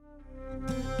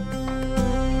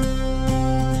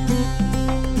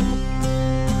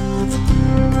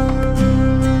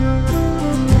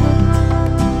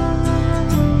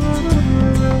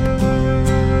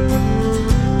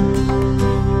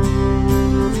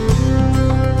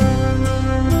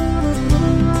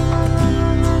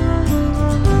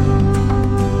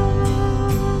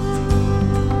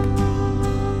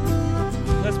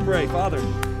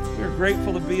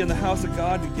be in the house of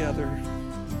God together.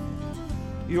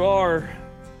 You are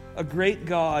a great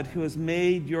God who has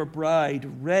made your bride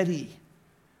ready.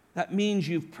 That means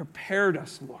you've prepared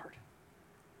us, Lord,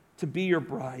 to be your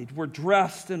bride. We're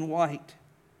dressed in white.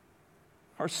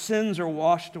 Our sins are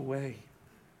washed away.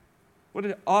 What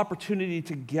an opportunity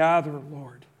to gather,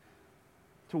 Lord,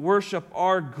 to worship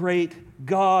our great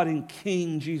God and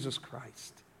King, Jesus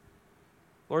Christ.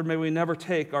 Lord, may we never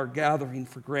take our gathering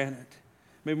for granted.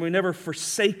 May we never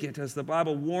forsake it, as the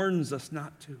Bible warns us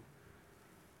not to.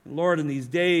 And Lord, in these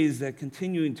days that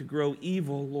continuing to grow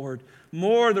evil, Lord,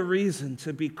 more the reason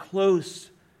to be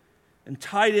close and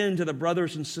tied into the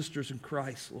brothers and sisters in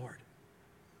Christ, Lord,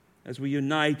 as we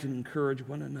unite and encourage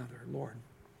one another, Lord.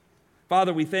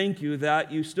 Father, we thank you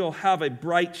that you still have a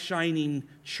bright, shining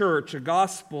church, a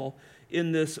gospel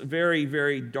in this very,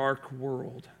 very dark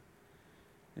world.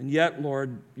 And yet,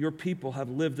 Lord, your people have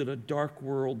lived in a dark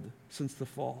world since the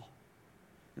fall.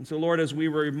 And so, Lord, as we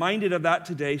were reminded of that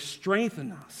today,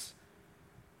 strengthen us.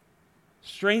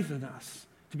 Strengthen us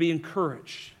to be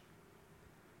encouraged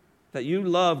that you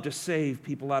love to save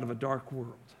people out of a dark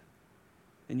world.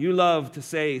 And you love to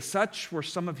say, such were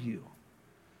some of you.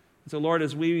 And so, Lord,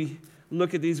 as we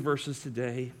look at these verses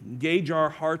today, engage our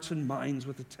hearts and minds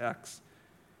with the text,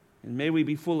 and may we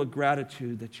be full of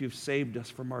gratitude that you've saved us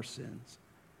from our sins.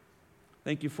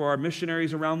 Thank you for our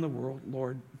missionaries around the world,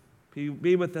 Lord.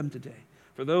 Be with them today.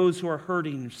 For those who are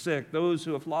hurting or sick, those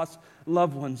who have lost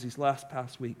loved ones these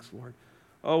past weeks, Lord.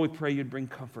 Oh, we pray you'd bring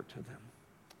comfort to them.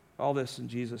 All this in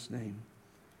Jesus' name.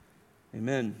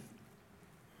 Amen.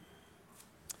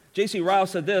 J.C. Ryle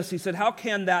said this. He said, how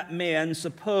can that man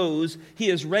suppose he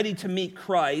is ready to meet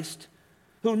Christ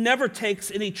who never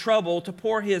takes any trouble to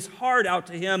pour his heart out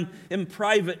to him in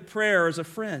private prayer as a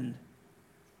friend?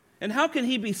 And how can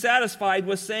he be satisfied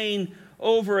with saying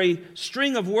over a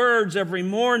string of words every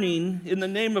morning in the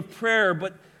name of prayer,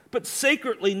 but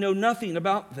sacredly know nothing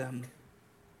about them?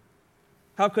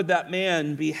 How could that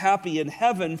man be happy in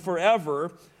heaven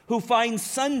forever who finds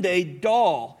Sunday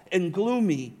dull and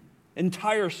gloomy and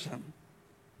tiresome?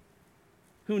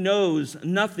 Who knows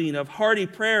nothing of hearty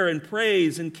prayer and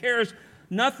praise and cares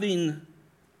nothing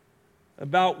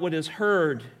about what is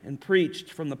heard and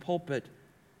preached from the pulpit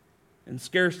and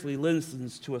scarcely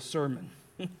listens to a sermon?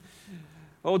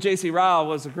 Old J.C. Ryle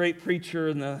was a great preacher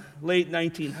in the late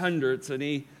 1900s,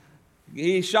 and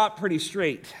he shot pretty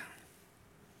straight.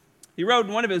 He wrote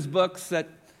in one of his books that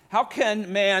how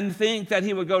can man think that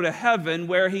he would go to heaven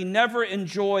where he never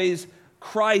enjoys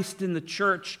Christ in the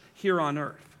church here on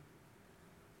earth?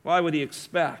 Why would he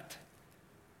expect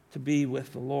to be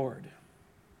with the Lord?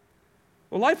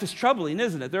 Well, life is troubling,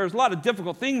 isn't it? There's a lot of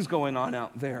difficult things going on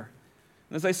out there.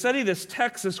 And as I study this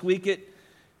text this week,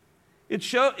 it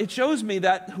shows me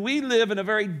that we live in a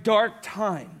very dark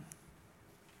time.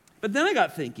 But then I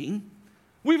got thinking,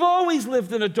 we've always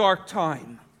lived in a dark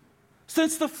time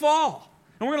since the fall.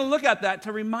 And we're going to look at that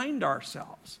to remind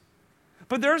ourselves.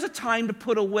 But there's a time to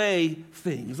put away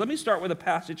things. Let me start with a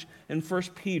passage in 1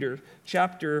 Peter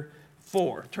chapter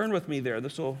 4. Turn with me there.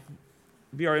 This will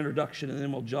be our introduction, and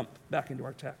then we'll jump back into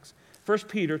our text. 1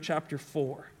 Peter chapter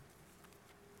 4.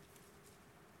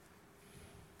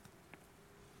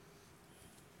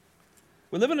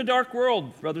 We live in a dark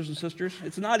world, brothers and sisters.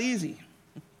 It's not easy.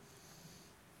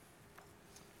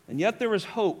 And yet there is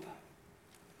hope.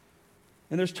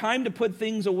 And there's time to put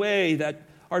things away that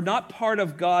are not part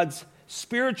of God's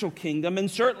spiritual kingdom and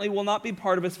certainly will not be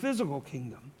part of his physical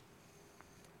kingdom.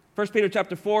 1 Peter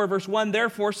chapter 4, verse 1,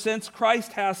 therefore, since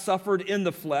Christ has suffered in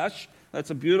the flesh, that's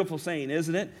a beautiful saying,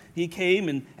 isn't it? He came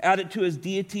and added to his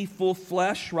deity full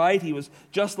flesh, right? He was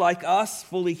just like us,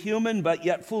 fully human, but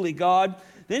yet fully God.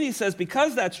 Then he says,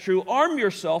 because that's true, arm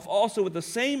yourself also with the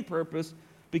same purpose,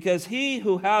 because he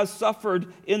who has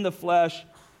suffered in the flesh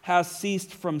has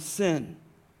ceased from sin.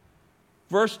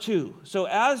 Verse 2, so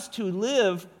as to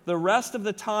live the rest of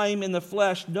the time in the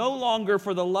flesh, no longer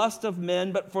for the lust of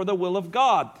men, but for the will of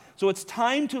God. So it's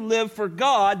time to live for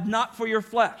God, not for your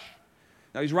flesh.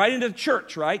 Now he's writing to the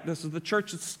church, right? This is the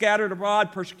church that's scattered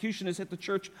abroad. Persecution has hit the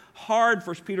church hard.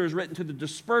 1 Peter is written to the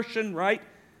dispersion, right?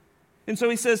 And so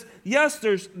he says, yes,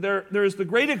 there is the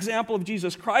great example of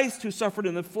Jesus Christ who suffered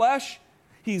in the flesh.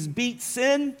 He's beat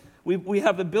sin. We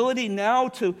have the ability now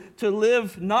to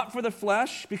live not for the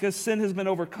flesh because sin has been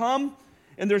overcome.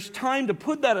 And there's time to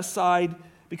put that aside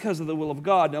because of the will of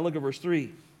God. Now look at verse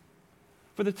 3.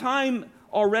 For the time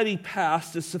already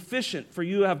past is sufficient for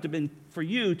you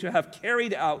to have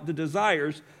carried out the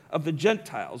desires of the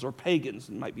Gentiles, or pagans,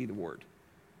 might be the word.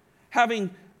 Having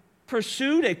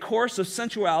pursued a course of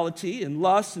sensuality and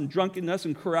lust and drunkenness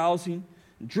and carousing,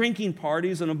 and drinking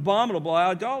parties and abominable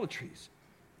idolatries.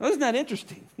 Well, isn't that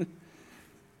interesting? He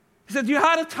said, you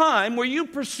had a time where you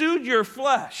pursued your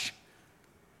flesh.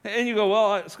 And you go,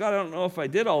 well, Scott, I don't know if I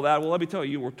did all that. Well, let me tell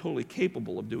you, you were totally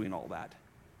capable of doing all that.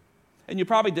 And you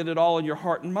probably did it all in your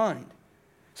heart and mind.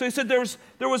 So he said there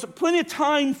was plenty of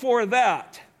time for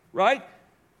that, right?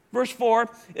 Verse 4,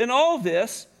 in all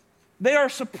this, they are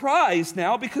surprised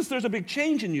now because there's a big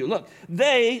change in you. Look,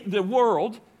 the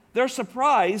world, they're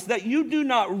surprised that you do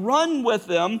not run with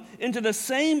them into the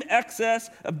same excess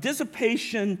of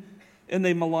dissipation, and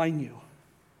they malign you.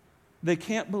 They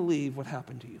can't believe what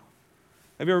happened to you.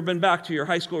 Have you ever been back to your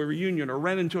high school reunion or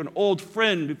ran into an old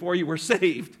friend before you were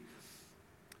saved?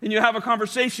 And you have a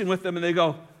conversation with them and they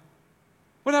go,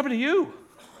 what happened to you?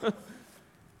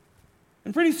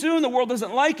 And pretty soon the world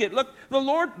doesn't like it. Look,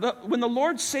 when the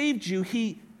Lord saved you,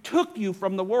 he took you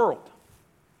from the world.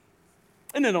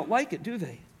 And they don't like it, do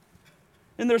they?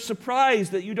 And they're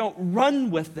surprised that you don't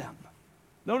run with them.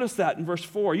 Notice that in verse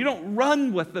 4. You don't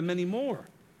run with them anymore.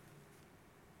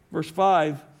 Verse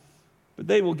 5, but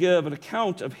they will give an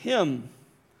account of him.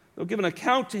 They'll give an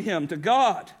account to him, to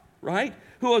God, right?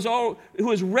 Who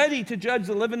is ready to judge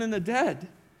the living and the dead.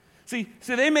 See,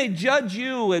 they may judge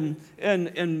you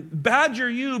and badger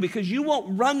you because you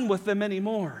won't run with them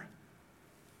anymore.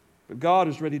 But God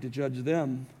is ready to judge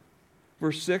them.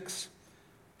 Verse 6,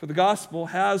 for the gospel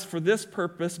has for this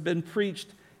purpose been preached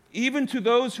even to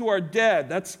those who are dead.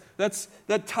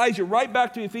 That ties you right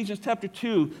back to Ephesians chapter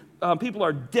 2. People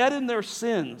are dead in their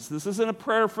sins. This isn't a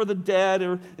prayer for the dead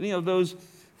or any of those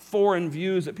foreign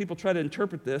views that people try to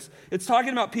interpret this. It's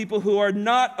talking about people who are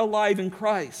not alive in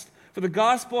Christ. For the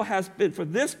gospel has been, for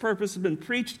this purpose, has been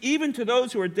preached even to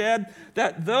those who are dead,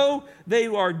 that though they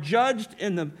are judged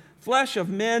in the flesh of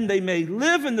men, they may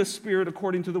live in the spirit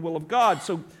according to the will of God.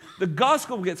 So the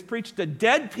gospel gets preached to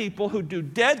dead people who do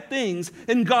dead things,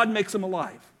 and God makes them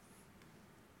alive.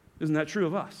 Isn't that true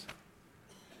of us?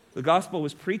 The gospel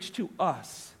was preached to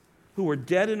us who were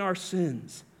dead in our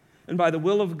sins, and by the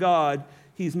will of God,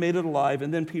 he's made it alive.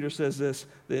 And then Peter says this,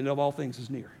 the end of all things is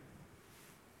near.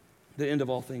 The end of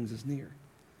all things is near.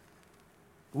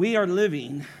 We are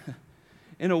living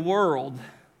in a world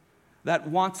that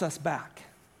wants us back.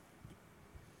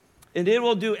 And it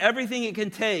will do everything it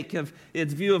can take of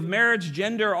its view of marriage,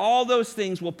 gender, all those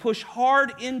things will push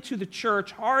hard into the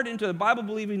church, hard into the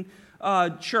Bible-believing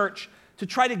church to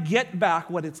try to get back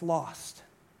what it's lost.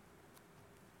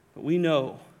 But we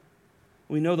know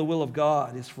the will of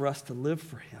God is for us to live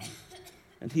for him,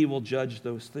 and he will judge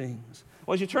those things.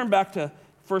 Well, as you turn back to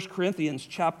 1 Corinthians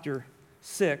chapter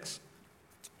 6,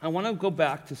 I want to go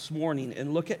back this morning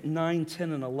and look at 9,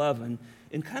 10, and 11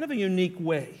 in kind of a unique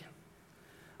way.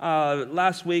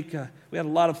 Last week, we had a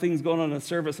lot of things going on in the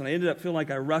service, and I ended up feeling like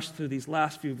I rushed through these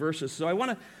last few verses. So I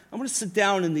want to sit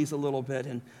down in these a little bit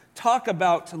and talk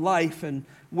about life and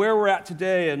where we're at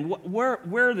today and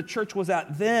where the church was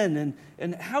at then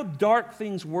and how dark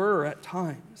things were at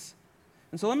times.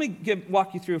 And so let me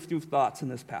walk you through a few thoughts in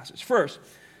this passage. First,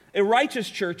 a righteous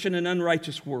church in an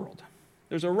unrighteous world.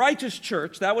 There's a righteous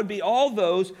church. That would be all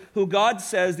those who God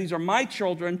says, these are my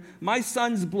children. My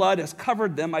son's blood has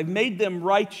covered them. I've made them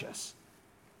righteous.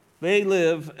 They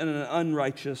live in an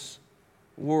unrighteous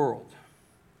world.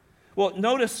 Well,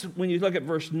 notice when you look at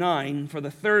verse 9, for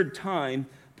the third time,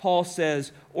 Paul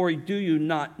says, or do you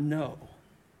not know?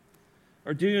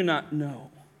 Or do you not know?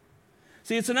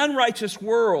 See, it's an unrighteous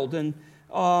world, and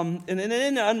in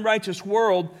an unrighteous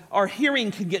world, our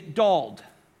hearing can get dulled.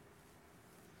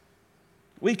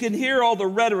 We can hear all the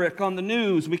rhetoric on the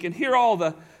news. We can hear all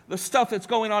the stuff that's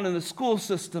going on in the school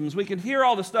systems. We can hear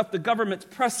all the stuff the government's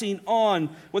pressing on,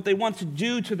 what they want to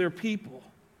do to their people.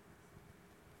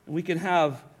 And we can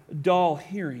have dull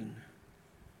hearing.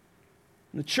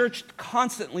 And the church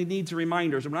constantly needs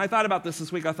reminders. And when I thought about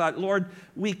this week, I thought, Lord,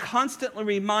 we constantly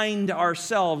remind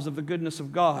ourselves of the goodness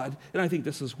of God. And I think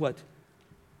this is what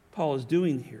Paul is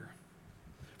doing here.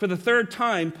 For the third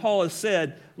time, Paul has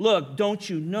said, look, don't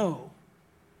you know?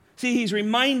 See, he's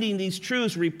reminding these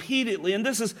truths repeatedly, and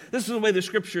this is the way the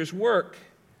scriptures work.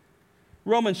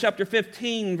 Romans chapter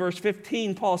 15, verse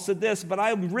 15, Paul said this, but I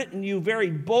have written you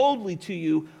very boldly to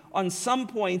you on some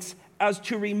points as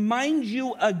to remind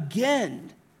you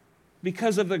again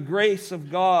because of the grace of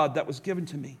God that was given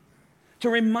to me. To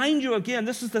remind you again,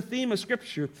 this is the theme of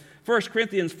Scripture. 1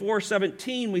 Corinthians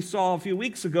 4:17 we saw a few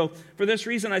weeks ago. For this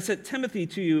reason I sent Timothy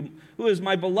to you, who is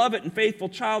my beloved and faithful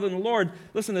child in the Lord.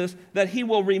 Listen to this, that he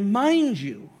will remind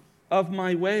you of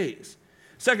my ways.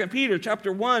 2 Peter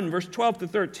chapter 1, verse 12 to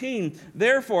 13.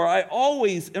 Therefore, I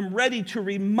always am ready to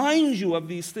remind you of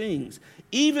these things,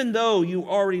 even though you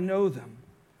already know them,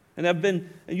 and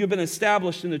you've been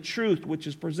established in the truth which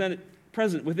is presented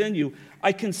present within you.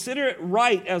 I consider it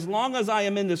right, as long as I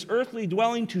am in this earthly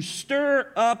dwelling, to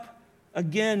stir up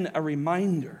again a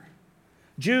reminder.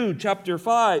 Jude chapter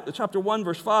 1,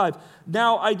 verse 5.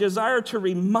 Now I desire to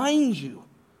remind you,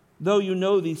 though you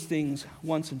know these things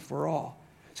once and for all.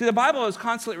 See, the Bible is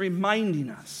constantly reminding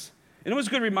us. And it was a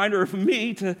good reminder for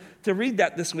me to read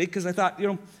that this week, because I thought,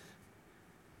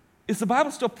 is the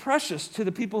Bible still precious to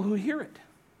the people who hear it?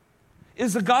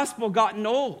 Is the gospel gotten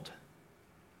old?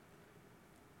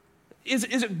 Is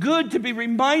it good to be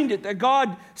reminded that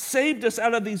God saved us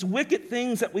out of these wicked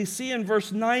things that we see in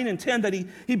verse 9 and 10, that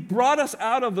he brought us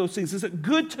out of those things? Is it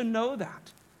good to know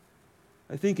that?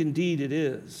 I think indeed it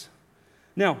is.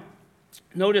 Now,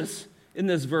 notice in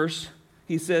this verse,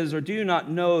 he says, or do you not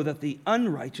know that the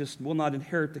unrighteous will not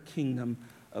inherit the kingdom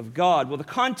of God? Well, the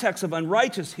context of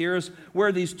unrighteous here is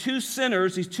where these two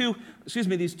sinners, these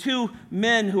two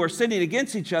men who are sinning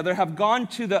against each other have gone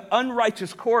to the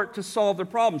unrighteous court to solve their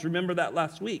problems. Remember that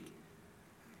last week.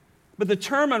 But the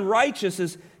term unrighteous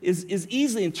is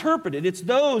easily interpreted. It's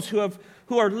those who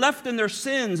are left in their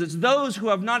sins. It's those who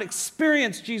have not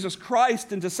experienced Jesus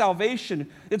Christ into salvation.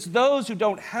 It's those who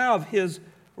don't have his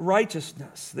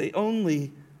righteousness. They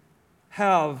only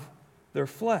have their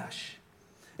flesh.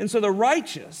 And so the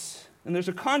righteous, and there's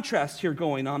a contrast here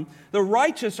going on, the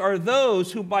righteous are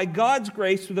those who by God's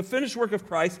grace, through the finished work of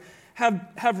Christ,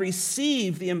 have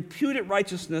received the imputed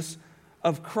righteousness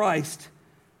of Christ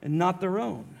and not their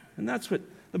own. And that's what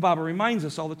the Bible reminds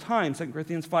us all the time. 2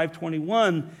 Corinthians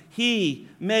 5:21,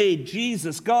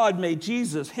 God made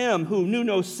Jesus, him who knew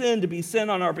no sin, to be sin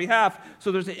on our behalf.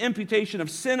 So there's an imputation of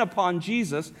sin upon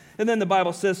Jesus. And then the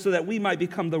Bible says, so that we might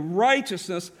become the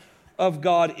righteousness of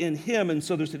God in him. And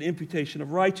so there's an imputation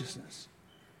of righteousness.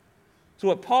 So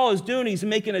what Paul is doing, he's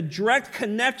making a direct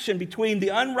connection between the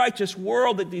unrighteous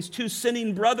world that these two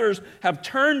sinning brothers have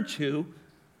turned to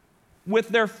with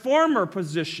their former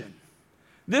position.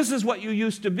 This is what you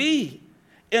used to be.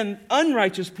 And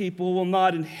unrighteous people will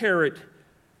not inherit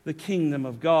the kingdom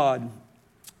of God.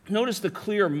 Notice the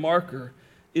clear marker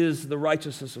is the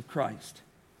righteousness of Christ.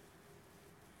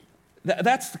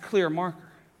 That's the clear marker.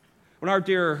 When our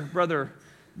dear brother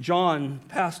John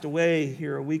passed away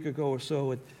here a week ago or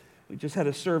so, we just had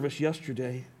a service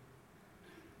yesterday.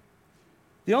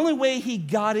 The only way he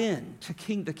got in to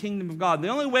the kingdom of God, the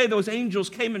only way those angels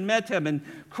came and met him and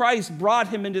Christ brought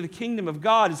him into the kingdom of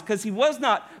God, is because he was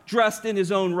not dressed in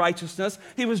his own righteousness.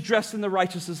 He was dressed in the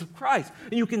righteousness of Christ.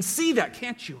 And you can see that,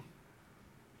 can't you?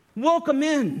 Welcome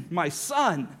in, my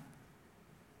son.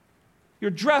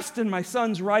 You're dressed in my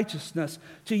son's righteousness.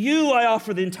 To you I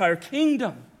offer the entire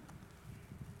kingdom.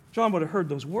 John would have heard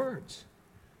those words.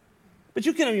 But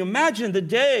you can imagine the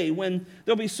day when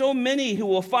there'll be so many who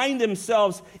will find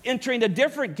themselves entering a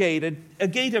different gate, a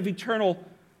gate of eternal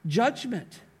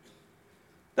judgment.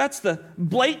 That's the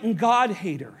blatant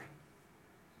God-hater.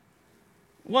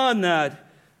 One that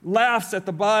laughs at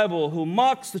the Bible, who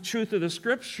mocks the truth of the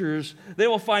Scriptures. They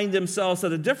will find themselves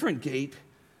at a different gate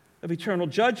of eternal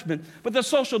judgment. But the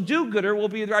social do-gooder will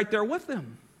be right there with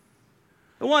them.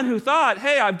 The one who thought,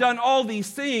 hey, I've done all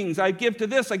these things. I give to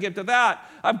this, I give to that.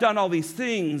 I've done all these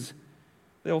things.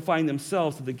 They will find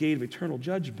themselves at the gate of eternal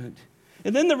judgment.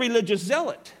 And then the religious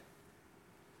zealot.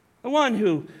 The one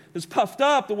who is puffed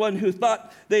up, the one who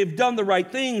thought they've done the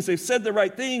right things, they've said the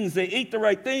right things, they ate the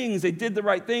right things, they did the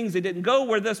right things, they didn't go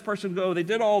where this person go, they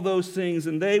did all those things,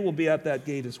 and they will be at that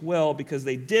gate as well because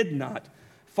they did not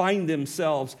find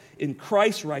themselves in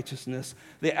Christ's righteousness.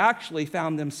 They actually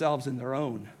found themselves in their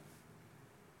own.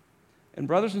 And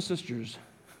brothers and sisters,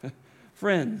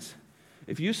 friends,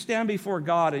 if you stand before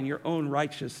God in your own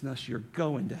righteousness, you're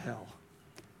going to hell.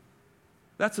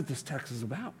 That's what this text is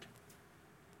about.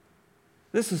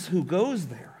 This is who goes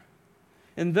there.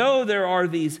 And though there are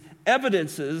these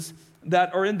evidences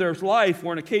that are in their life,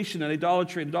 fornication and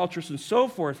idolatry and adulteress and so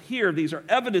forth, here, these are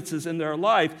evidences in their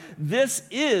life. This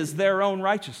is their own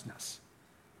righteousness.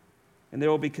 And they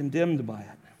will be condemned by it.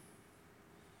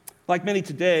 Like many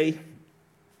today,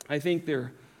 I think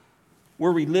there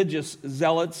were religious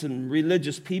zealots and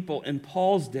religious people in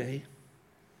Paul's day.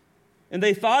 And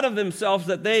they thought of themselves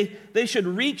that they should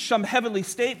reach some heavenly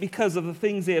state because of the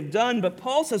things they have done. But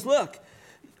Paul says, look,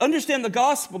 understand the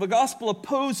gospel. The gospel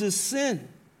opposes sin.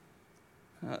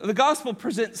 The gospel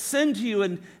presents sin to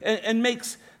you and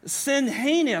makes sin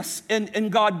heinous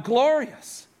and God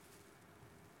glorious.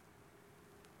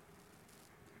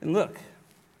 And look,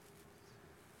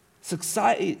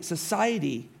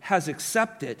 society has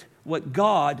accepted what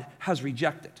God has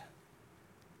rejected.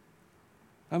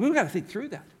 I mean, we've got to think through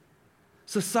that.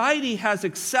 Society has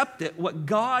accepted what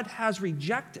God has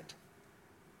rejected.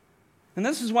 And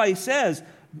this is why he says,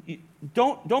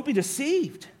 don't be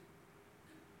deceived.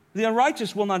 The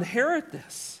unrighteous will not inherit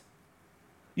this.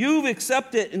 You've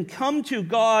accepted and come to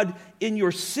God in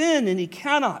your sin, and He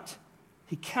cannot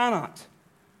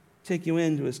take you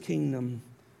into His kingdom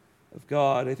of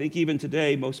God. I think even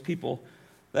today, most people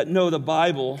that know the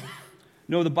Bible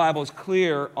is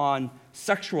clear on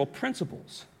sexual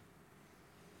principles.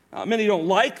 Many don't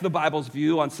like the Bible's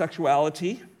view on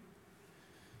sexuality.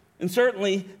 And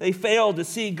certainly, they fail to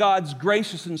see God's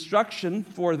gracious instruction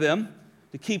for them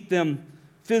to keep them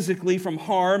physically from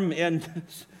harm and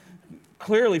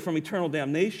clearly from eternal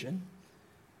damnation.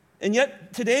 And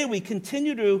yet, today we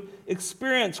continue to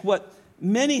experience what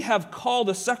many have called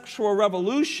a sexual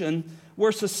revolution,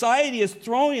 where society is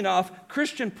throwing off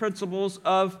Christian principles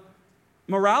of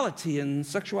morality and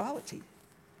sexuality.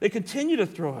 They continue to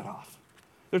throw it off.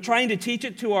 They're trying to teach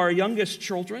it to our youngest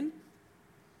children.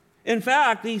 In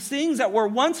fact, these things that were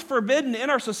once forbidden in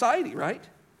our society, right,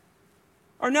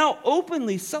 are now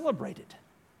openly celebrated.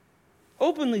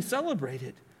 Openly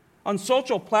celebrated on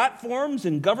social platforms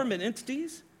and government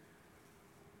entities.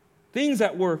 Things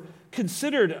that were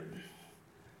considered,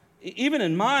 even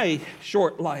in my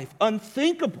short life,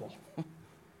 unthinkable,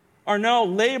 are now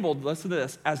labeled, listen to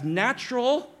this, as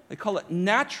natural. They call it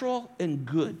natural and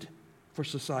good for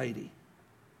society.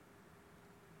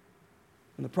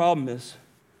 And the problem is,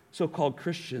 so-called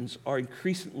Christians are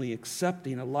increasingly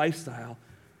accepting a lifestyle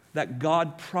that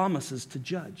God promises to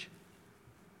judge.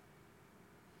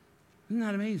 Isn't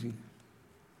that amazing?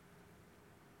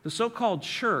 The so-called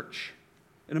church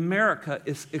in America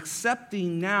is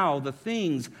accepting now the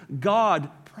things God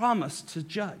promised to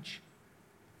judge.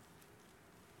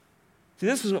 See,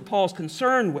 this is what Paul's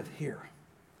concerned with here.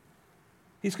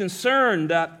 He's concerned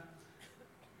that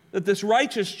this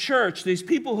righteous church, these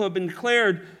people who have been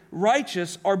declared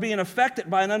righteous, are being affected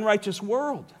by an unrighteous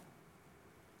world.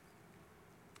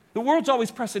 The world's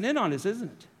always pressing in on us,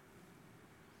 isn't it?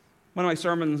 One of my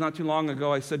sermons not too long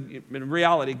ago, I said, in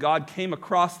reality, God came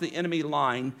across the enemy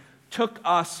line, took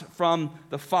us from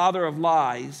the father of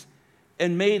lies,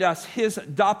 and made us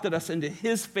adopted us into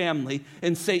His family,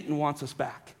 and Satan wants us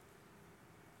back.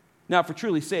 Now, if we're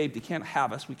truly saved, He can't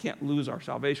have us. We can't lose our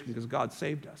salvation because God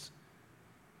saved us.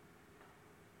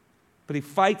 But He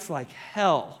fights like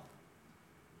hell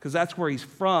because that's where He's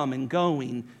from and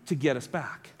going to get us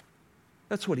back.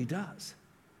 That's what He does.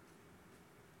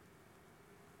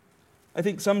 I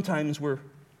think sometimes we're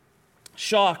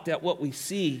shocked at what we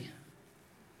see.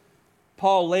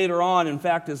 Paul later on, in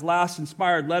fact, his last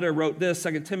inspired letter wrote this,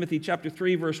 2 Timothy chapter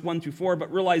 3, verse 1 through 4,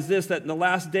 but realize this, that in the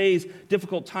last days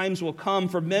difficult times will come,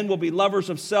 for men will be lovers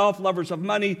of self, lovers of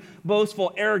money,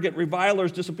 boastful, arrogant,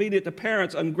 revilers, disobedient to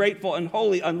parents, ungrateful,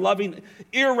 unholy, unloving,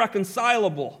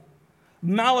 irreconcilable,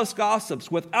 malice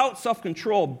gossips, without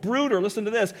self-control, brutal, listen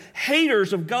to this,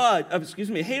 haters of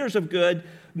good,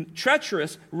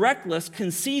 treacherous, reckless,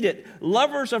 conceited,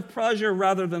 lovers of pleasure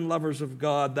rather than lovers of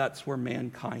God. That's where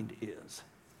mankind is.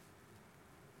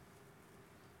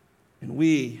 And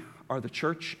we are the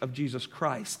church of Jesus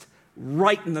Christ,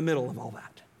 right in the middle of all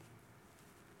that.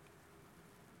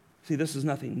 See, this is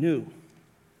nothing new.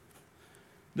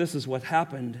 This is what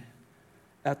happened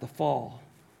at the fall.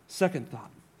 Second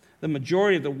thought, the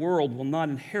majority of the world will not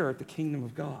inherit the kingdom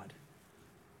of God.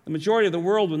 The majority of the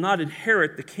world will not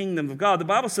inherit the kingdom of God. The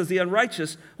Bible says the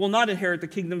unrighteous will not inherit the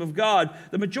kingdom of God.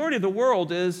 The majority of the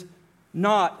world is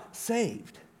not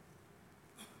saved.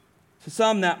 To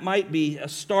some, that might be a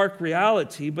stark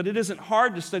reality, but it isn't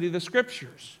hard to study the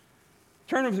Scriptures.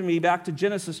 Turn with me back to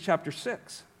Genesis chapter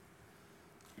 6.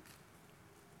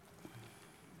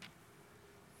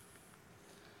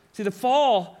 See, the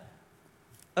fall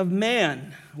of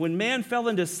man, when man fell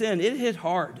into sin, it hit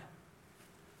hard.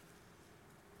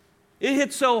 It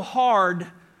hit so hard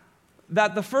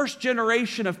that the first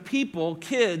generation of people,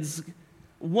 kids,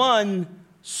 one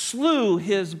slew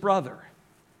his brother.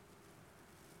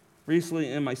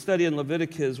 Recently in my study in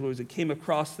Leviticus, when I came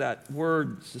across that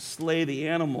word to slay the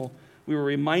animal, we were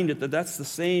reminded that that's the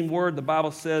same word the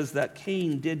Bible says that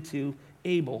Cain did to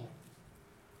Abel.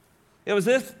 It was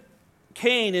if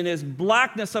Cain, in his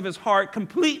blackness of his heart,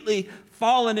 completely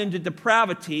fallen into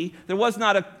depravity. There was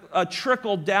not a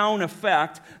trickle-down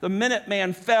effect. The minute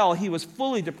man fell, he was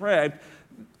fully depraved.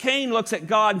 Cain looks at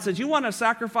God and says, you want a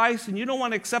sacrifice and you don't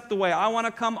want to accept the way I want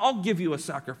to come? I'll give you a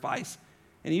sacrifice.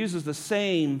 And he uses the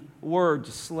same word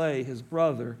to slay his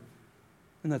brother.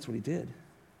 And that's what he did.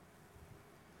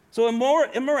 So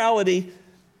immorality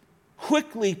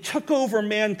quickly took over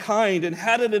mankind and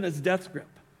had it in its death grip.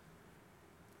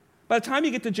 By the time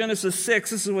you get to Genesis 6,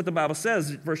 this is what the Bible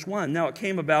says, verse 1. Now it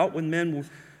came about when men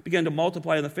began to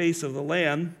multiply on the face of the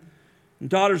land, and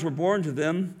daughters were born to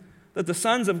them, that the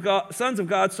sons of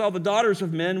God saw the daughters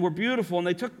of men were beautiful, and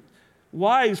they took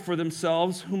wives for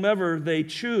themselves, whomever they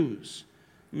choose.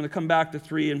 I'm going to come back to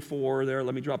 3 and 4 there.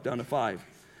 Let me drop down to 5.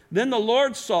 Then the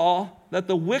Lord saw that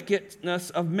the wickedness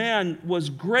of man was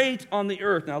great on the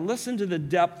earth. Now listen to the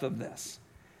depth of this.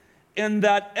 And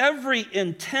that every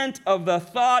intent of the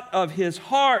thought of his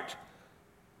heart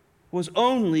was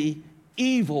only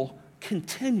evil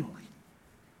continually.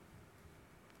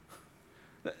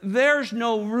 There's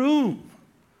no room.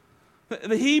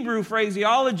 The Hebrew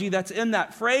phraseology that's in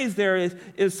that phrase there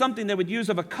is something they would use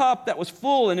of a cup that was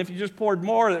full, and if you just poured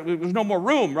more, there was no more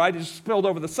room, right? It just spilled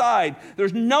over the side.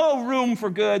 There's no room for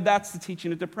good. That's the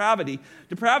teaching of depravity.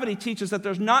 Depravity teaches that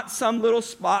there's not some little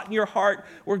spot in your heart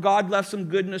where God left some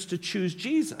goodness to choose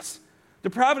Jesus.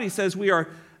 Depravity says we are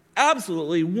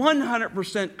absolutely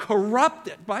 100%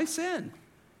 corrupted by sin.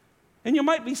 And you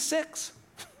might be 6.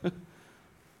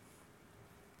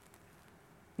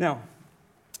 Now,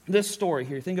 this story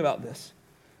here, think about this.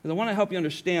 Because I want to help you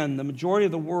understand the majority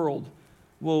of the world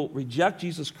will reject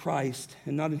Jesus Christ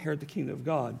and not inherit the kingdom of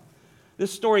God.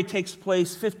 This story takes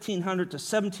place 1500 to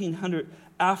 1700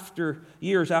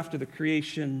 years after the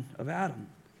creation of Adam.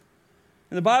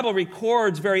 And the Bible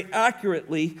records very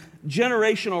accurately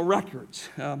generational records.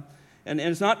 And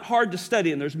it's not hard to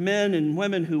study, and there's men and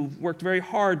women who've worked very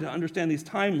hard to understand these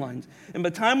timelines. And by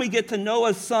the time we get to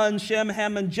Noah's sons, Shem,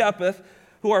 Ham, and Japheth,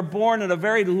 who are born in a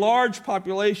very large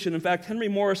population. In fact, Henry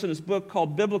Morris, in his book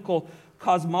called Biblical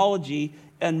Cosmology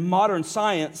and Modern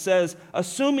Science, says,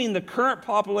 assuming the current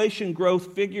population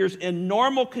growth figures in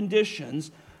normal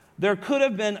conditions, there could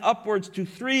have been upwards to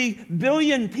 3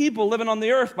 billion people living on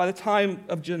the earth by the time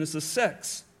of Genesis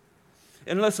 6.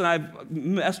 And listen, I've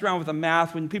messed around with the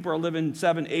math. When people are living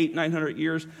 700, 800, 900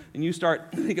 years, and you start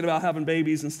thinking about having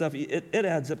babies and stuff, it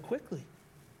adds up quickly.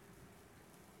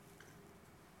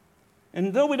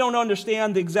 And though we don't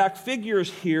understand the exact figures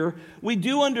here, we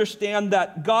do understand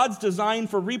that God's design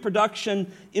for reproduction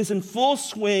is in full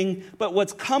swing, but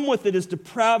what's come with it is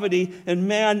depravity, and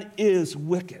man is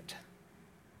wicked.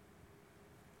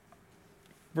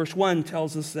 Verse 1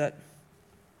 tells us that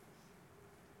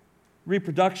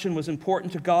reproduction was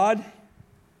important to God.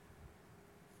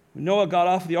 When Noah got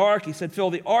off the ark, he said, fill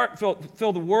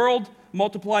the world,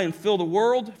 multiply and fill the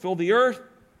world, fill the earth.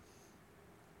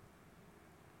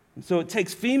 And so it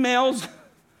takes females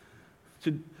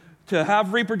to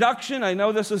have reproduction. I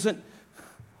know this isn't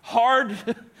hard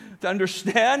to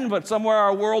understand, but somewhere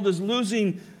our world is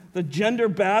losing the gender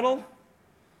battle.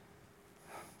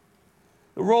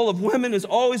 The role of women has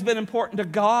always been important to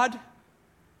God.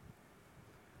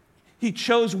 He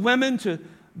chose women to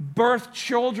birth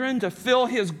children, to fill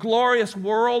his glorious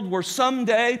world where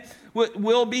someday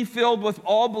will be filled with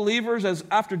all believers as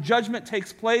after judgment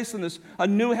takes place in a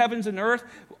new heavens and earth.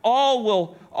 All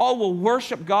will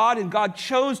worship God, and God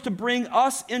chose to bring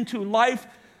us into life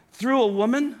through a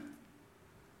woman.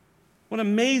 What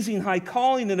amazing high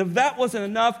calling. And if that wasn't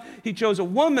enough, he chose a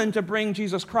woman to bring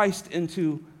Jesus Christ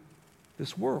into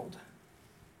this world.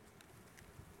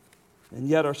 And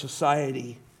yet our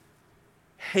society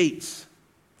hates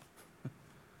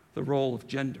the role of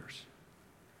genders.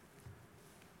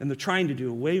 And they're trying to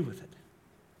do away with it.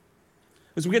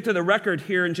 As we get to the record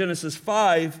here in Genesis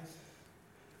 5,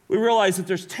 we realize that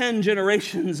there's 10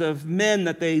 generations of men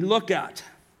that they look at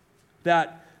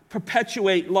that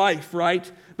perpetuate life, right?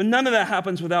 But none of that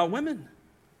happens without women.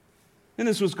 And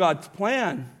this was God's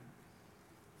plan.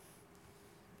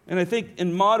 And I think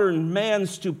in modern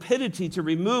man's stupidity to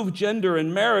remove gender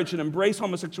and marriage and embrace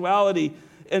homosexuality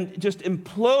and just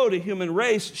implode a human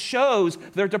race shows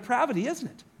their depravity, isn't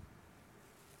it?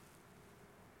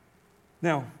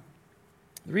 Now,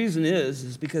 the reason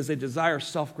is because they desire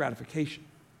self-gratification.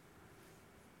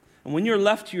 And when you're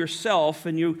left to yourself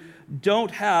and you don't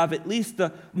have at least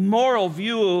the moral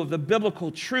view of the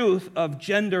biblical truth of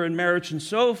gender and marriage and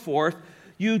so forth,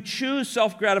 you choose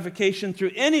self-gratification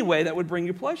through any way that would bring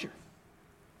you pleasure.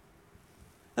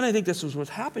 And I think this was what's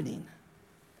happening.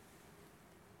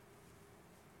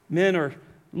 Men are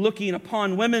looking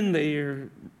upon women, they are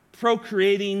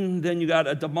procreating, then you got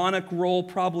a demonic role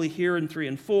probably here in 3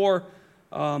 and 4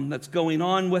 that's going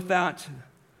on with that.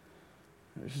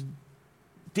 There's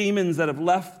demons that have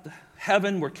left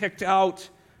heaven, were kicked out.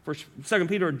 2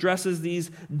 Peter addresses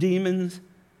these demons.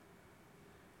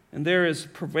 And there is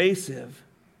pervasive,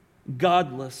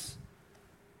 godless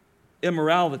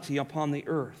immorality upon the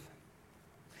earth.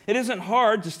 It isn't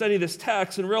hard to study this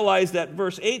text and realize that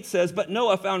verse 8 says, but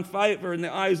Noah found favor in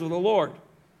the eyes of the Lord.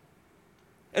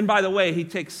 And by the way, he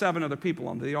takes 7 other people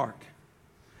onto the ark.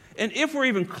 And if we're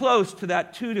even close to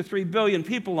that 2 to 3 billion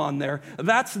people on there,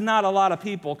 that's not a lot of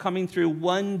people coming through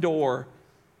one door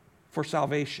for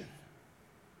salvation.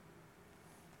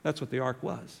 That's what the ark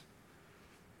was.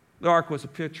 The ark was a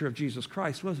picture of Jesus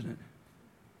Christ, wasn't it?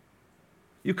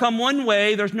 You come one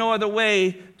way, there's no other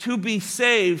way to be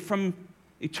saved from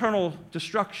eternal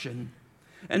destruction.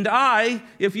 And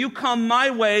if you come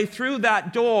my way through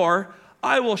that door,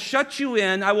 I will shut you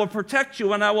in, I will protect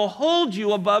you, and I will hold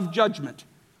you above judgment.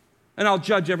 And I'll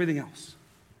judge everything else.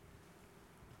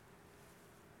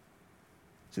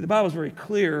 See, the Bible is very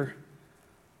clear.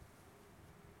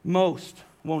 Most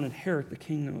won't inherit the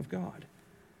kingdom of God.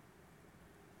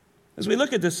 As we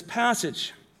look at this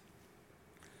passage,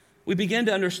 we begin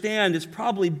to understand it's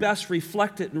probably best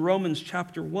reflected in Romans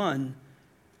chapter 1,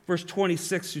 verse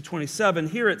 26 to 27.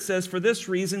 Here it says, "For this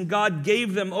reason God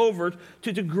gave them over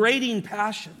to degrading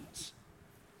passions."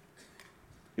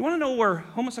 You want to know where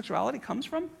homosexuality comes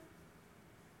from?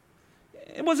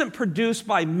 It wasn't produced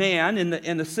by man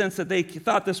in the sense that they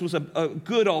thought this was a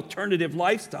good alternative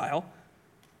lifestyle.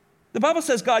 The Bible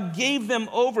says God gave them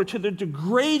over to the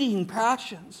degrading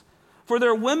passions. For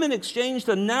their women exchanged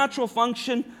a natural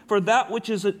function for that which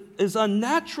is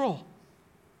unnatural.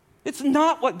 It's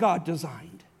not what God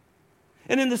designed.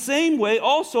 And in the same way,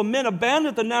 also men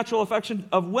abandoned the natural affection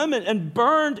of women and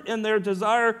burned in their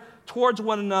desire towards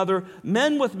one another,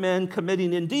 men with men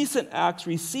committing indecent acts,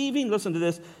 receiving, listen to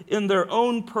this, in their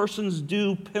own persons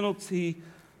due penalty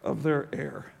of their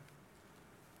error.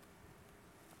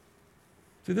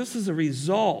 See, this is a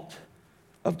result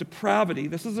of depravity.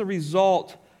 This is a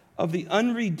result of the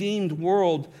unredeemed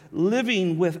world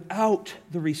living without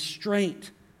the restraint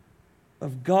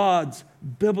of God's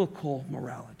biblical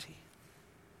morality.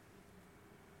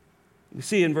 We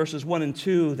see in verses 1 and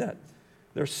 2 that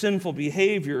their sinful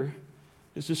behavior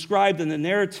is described in the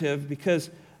narrative because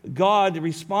God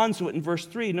responds to it in verse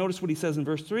 3. Notice what he says in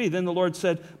verse 3. "Then the Lord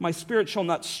said, 'My spirit shall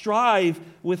not strive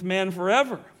with man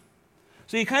forever.'"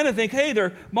 So you kind of think, hey,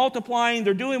 they're multiplying,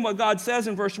 they're doing what God says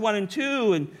in verse 1 and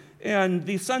 2, and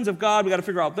these sons of God, we got to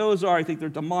figure out what those are. I think they're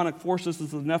demonic forces. This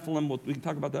is the Nephilim. We can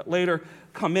talk about that later.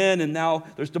 Come in, and now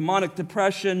there's demonic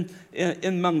depression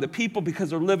among the people because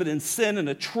they're living in sin and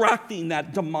attracting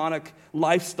that demonic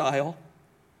lifestyle.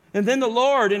 And then the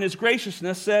Lord, in his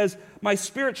graciousness, says, "My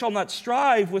spirit shall not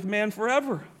strive with man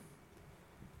forever.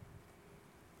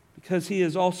 Because he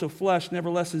is also flesh,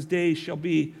 nevertheless his days shall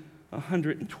be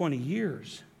 120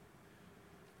 years.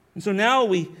 And so now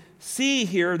we see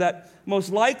here that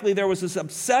most likely there was this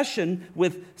obsession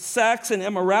with sex and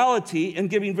immorality and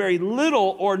giving very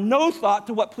little or no thought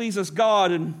to what pleases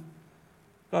God. And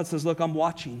God says, look, I'm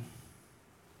watching.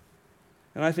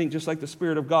 And I think just like the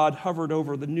Spirit of God hovered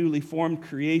over the newly formed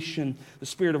creation, the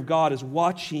Spirit of God is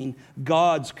watching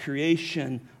God's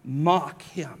creation mock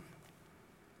him.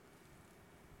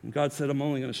 And God said, I'm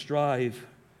only going to strive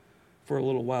for a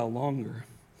little while longer.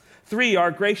 3,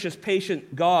 our gracious,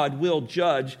 patient God will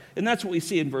judge. And that's what we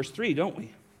see in verse 3, don't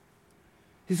we?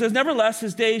 He says, nevertheless,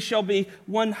 his days shall be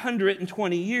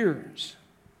 120 years.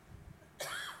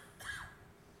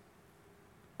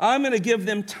 I'm going to give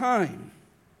them time.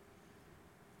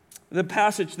 The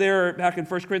passage there back in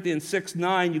 1 Corinthians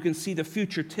 6:9, you can see the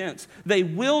future tense. They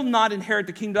will not inherit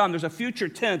the kingdom. There's a future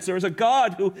tense. There is a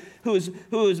God who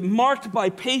is marked by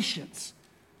patience.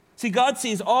 See, God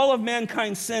sees all of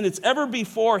mankind's sin. It's ever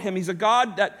before him. He's a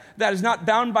God that is not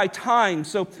bound by time.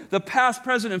 So the past,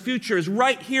 present, and future is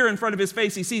right here in front of his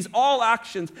face. He sees all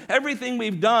actions. Everything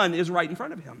we've done is right in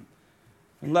front of him,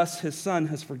 unless his Son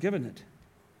has forgiven it.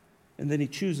 And then he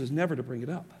chooses never to bring it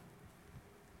up.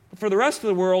 But for the rest of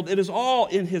the world, it is all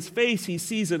in his face. He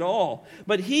sees it all.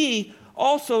 But he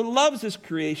also loves his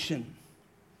creation.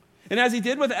 And as he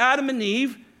did with Adam and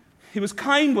Eve, he was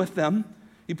kind with them.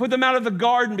 He put them out of the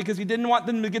garden because he didn't want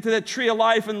them to get to that tree of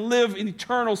life and live in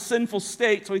eternal sinful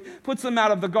state. So he puts them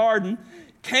out of the garden.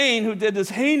 Cain, who did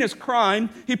this heinous crime,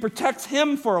 he protects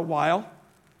him for a while.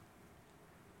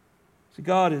 So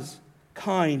God is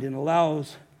kind and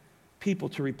allows people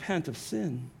to repent of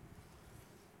sin.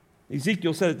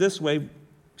 Ezekiel said it this way,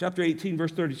 chapter 18,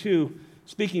 verse 32,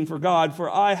 speaking for God, for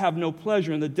I have no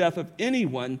pleasure in the death of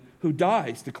anyone who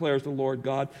dies, declares the Lord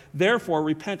God. Therefore,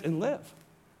 repent and live.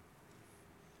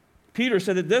 Peter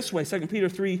said it this way, 2 Peter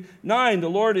 3:9, the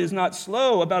Lord is not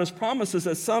slow about his promises,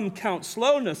 as some count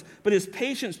slowness, but his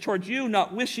patience towards you,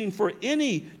 not wishing for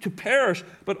any to perish,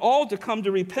 but all to come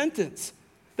to repentance.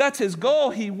 That's his goal.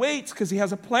 He waits because he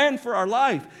has a plan for our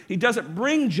life. He doesn't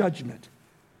bring judgment.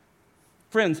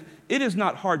 Friends, it is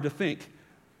not hard to think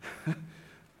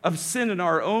of sin in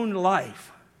our own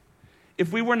life.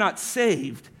 If we were not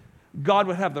saved, God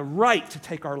would have the right to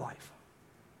take our life.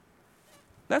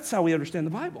 That's how we understand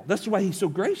the Bible. That's why he's so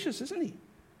gracious, isn't he?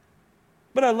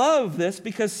 But I love this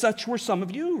because such were some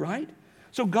of you, right?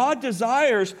 So God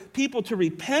desires people to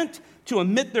repent, to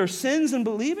admit their sins, and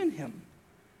believe in him.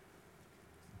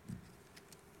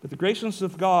 But the graciousness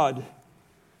of God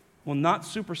will not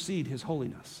supersede his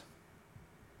holiness.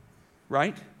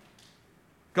 Right?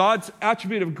 God's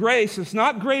attribute of grace is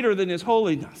not greater than his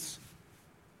holiness.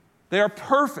 They are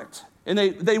perfect, and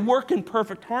they work in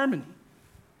perfect harmony.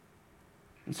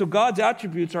 And so God's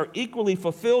attributes are equally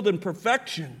fulfilled in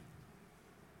perfection.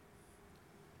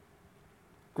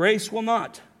 Grace will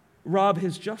not rob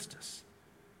his justice.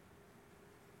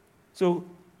 So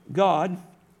God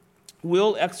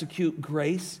will execute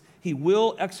grace. He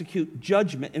will execute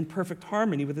judgment in perfect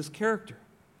harmony with his character.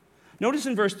 Notice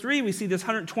in verse 3, we see this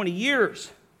 120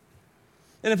 years.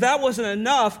 And if that wasn't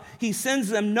enough, he sends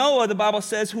them Noah, the Bible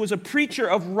says, who was a preacher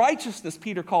of righteousness,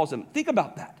 Peter calls him. Think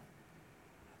about that.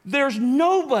 There's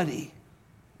nobody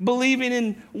believing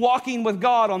in walking with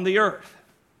God on the earth.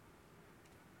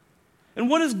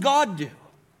 And what does God do?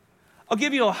 I'll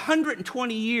give you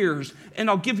 120 years,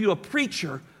 and I'll give you a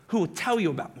preacher who will tell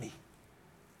you about me.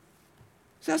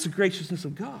 So that's the graciousness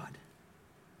of God.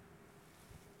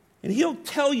 And he'll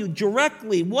tell you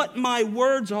directly what my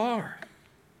words are.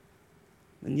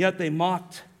 And yet they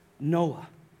mocked Noah.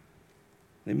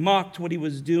 They mocked what he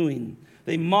was doing.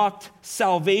 They mocked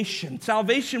salvation.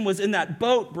 Salvation was in that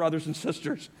boat, brothers and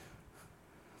sisters.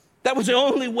 That was the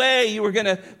only way you were going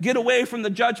to get away from the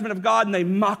judgment of God, and they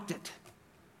mocked it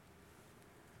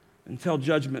until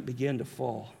judgment began to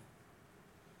fall.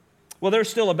 Well, there's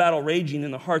still a battle raging in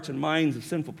the hearts and minds of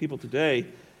sinful people today.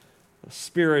 The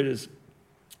Spirit is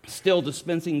still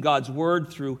dispensing God's word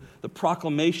through the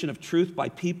proclamation of truth by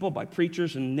people, by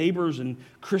preachers and neighbors and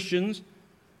Christians.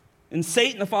 And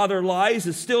Satan, the father of lies,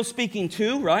 is still speaking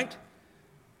too, right?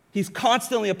 He's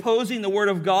constantly opposing the word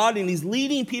of God, and he's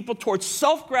leading people towards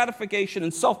self-gratification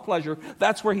and self-pleasure.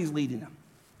 That's where he's leading them.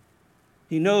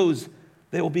 He knows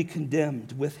they will be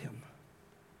condemned with him.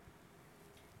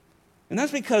 And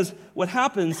that's because what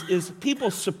happens is people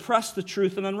suppress the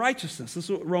truth and unrighteousness. This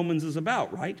is what Romans is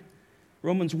about, right?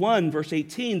 Romans 1, verse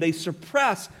 18, they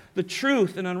suppress the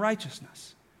truth and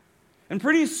unrighteousness. And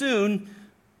pretty soon,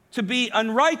 to be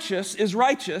unrighteous is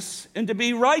righteous, and to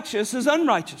be righteous is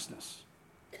unrighteousness.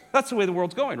 That's the way the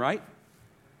world's going, right?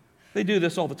 They do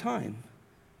this all the time.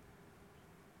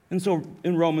 And so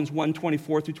in Romans 1,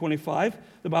 24 through 25,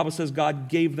 the Bible says God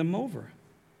gave them over.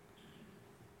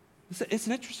 It's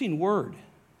an interesting word.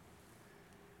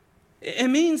 It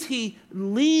means he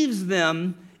leaves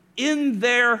them in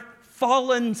their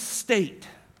fallen state.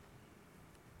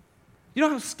 You know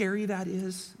how scary that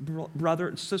is, brothers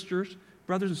and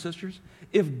sisters?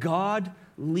 If God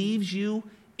leaves you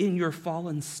in your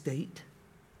fallen state,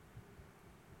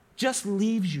 just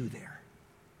leaves you there.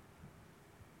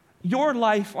 Your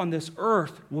life on this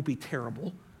earth will be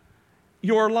terrible.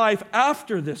 Your life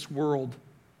after this world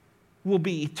will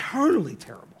be eternally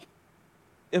terrible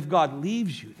if God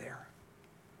leaves you there.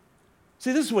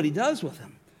 See, this is what he does with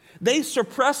them. They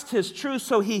suppressed his truth,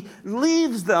 so he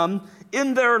leaves them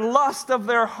in their lust of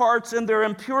their hearts and their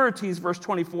impurities, verse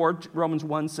 24, Romans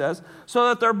 1 says, so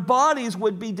that their bodies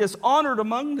would be dishonored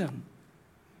among them.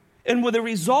 And with the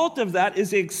result of that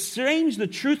is they exchange the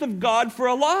truth of God for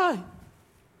a lie.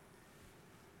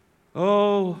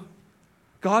 Oh,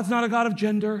 God's not a God of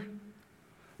gender.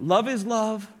 Love is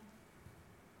love.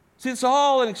 See, it's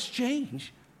all an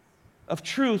exchange of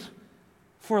truth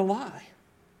for a lie.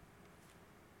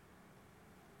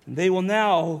 And they will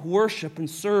now worship and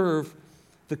serve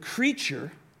the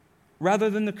creature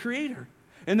rather than the Creator.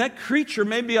 And that creature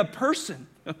may be a person,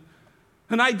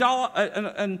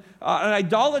 an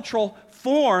idolatral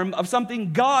form of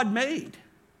something God made.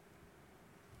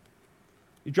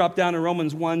 You drop down to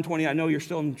Romans 1:20. I know you're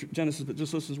still in Genesis, but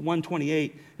just listen to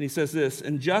 1:28, and he says this,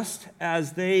 and just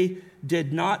as they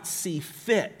did not see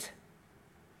fit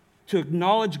to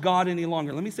acknowledge God any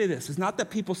longer. Let me say this. It's not that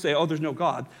people say, oh, there's no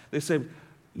God. They say,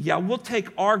 yeah, we'll take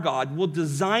our God. We'll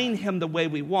design him the way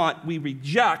we want. We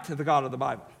reject the God of the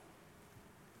Bible.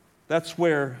 That's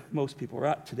where most people are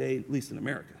at today, at least in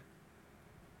America.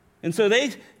 And so they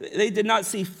did not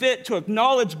see fit to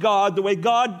acknowledge God the way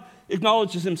God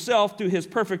acknowledges himself through his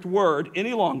perfect word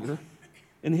any longer.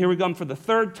 And here we come for the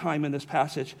third time in this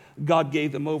passage, God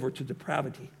gave them over to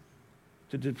depravity,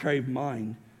 to depraved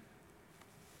mind,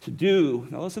 to do,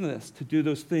 now listen to this, to do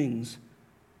those things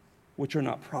which are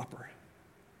not proper.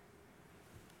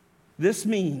 This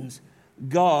means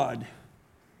God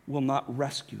will not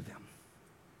rescue them.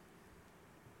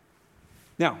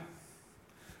 Now,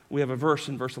 we have a verse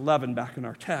in verse 11 back in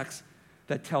our text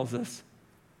that tells us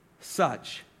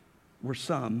Such were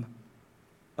some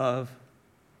of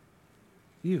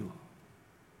you.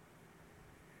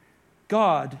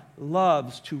 God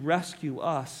loves to rescue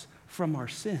us from our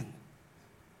sin.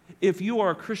 If you are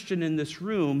a Christian in this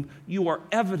room, you are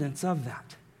evidence of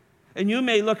that. And you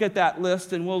may look at that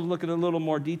list, and we'll look at a little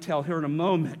more detail here in a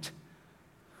moment.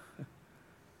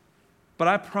 But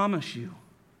I promise you,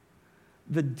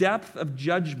 the depth of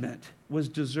judgment was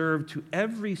deserved to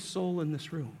every soul in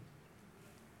this room.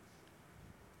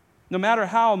 No matter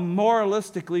how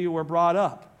moralistically you were brought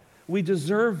up, we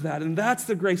deserve that, and that's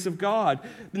the grace of God.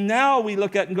 Now we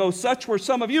look at it and go, such were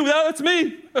some of you. Yeah, that's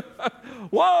me.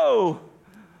 Whoa,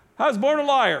 I was born a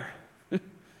liar.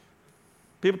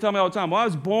 People tell me all the time, well, I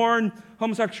was born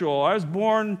homosexual. I was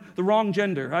born the wrong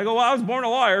gender. I go, well, I was born a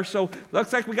liar, so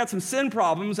looks like we got some sin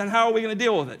problems, and how are we going to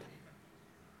deal with it?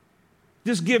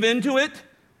 Just give in to it?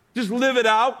 Just live it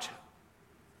out?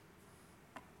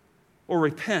 Or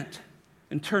repent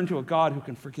and turn to a God who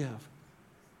can forgive?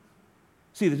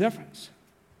 See the difference?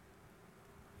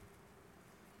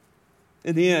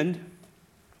 In the end,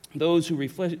 those who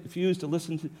refuse to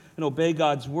listen to and obey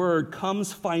God's word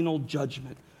comes final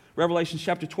judgment. Revelation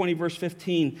chapter 20, verse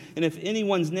 15. And if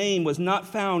anyone's name was not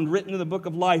found written in the book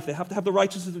of life, they have to have the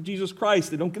righteousness of Jesus Christ.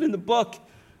 They don't get in the book.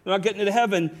 They're not getting into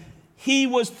heaven. He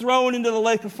was thrown into the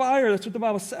lake of fire. That's what the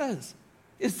Bible says.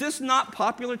 Is this not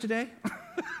popular today?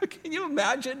 Can you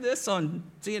imagine this on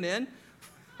CNN?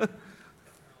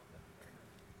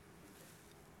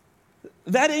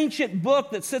 That ancient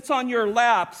book that sits on your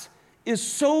laps is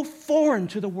so foreign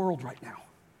to the world right now.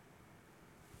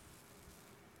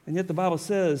 And yet the Bible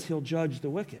says he'll judge the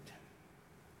wicked.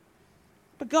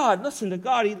 But God, listen to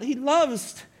God. He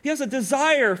loves, he has a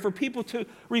desire for people to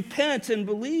repent and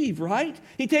believe, right?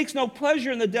 He takes no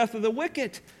pleasure in the death of the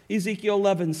wicked, Ezekiel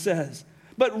 11 says.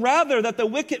 But rather that the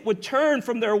wicked would turn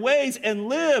from their ways and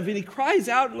live. And he cries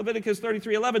out in Leviticus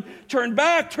 33:11, turn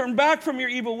back from your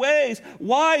evil ways.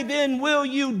 Why then will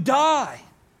you die?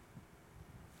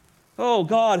 Oh,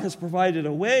 God has provided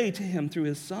a way to him through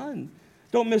his Son.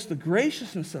 Don't miss the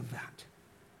graciousness of that.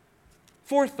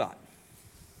 Fourth thought.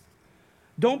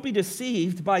 Don't be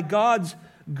deceived by God's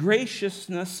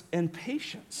graciousness and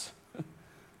patience.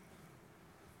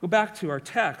 Go back to our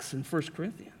text in 1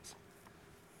 Corinthians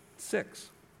 6.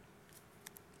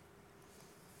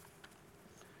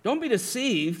 Don't be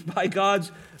deceived by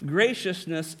God's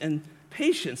graciousness and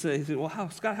patience. They say, well,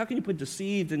 Scott, how can you put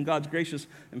deceived in God's gracious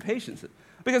and patience?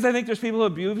 Because I think there's people who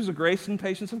abuse the grace and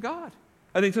patience of God.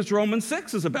 I think that's Romans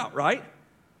 6 is about, right?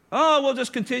 Oh, we'll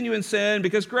just continue in sin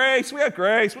because grace, we have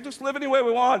grace. We'll just live any way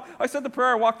we want. I said the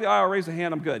prayer, I walk the aisle, raise a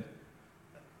hand, I'm good.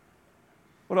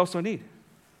 What else do I need?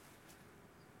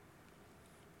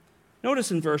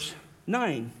 Notice in verse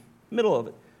 9, middle of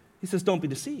it, he says, don't be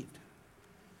deceived.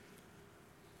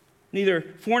 Neither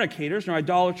fornicators, nor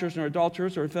idolaters, nor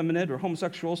adulterers, or effeminate, or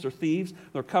homosexuals, or thieves,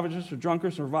 nor covetous, or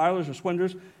drunkards, nor revilers, or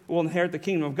swindlers will inherit the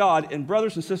kingdom of God. And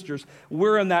brothers and sisters,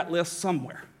 we're in that list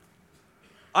somewhere.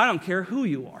 I don't care who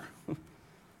you are.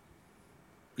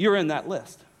 You're in that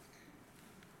list.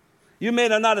 You may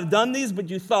not have done these, but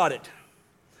you thought it.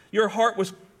 Your heart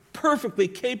was perfectly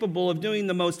capable of doing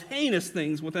the most heinous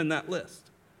things within that list.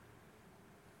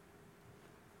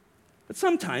 But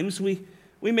sometimes we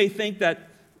may think that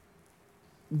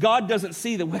God doesn't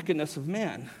see the wickedness of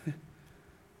man.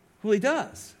 Well, he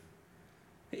does.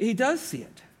 He does see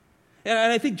it. And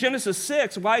I think Genesis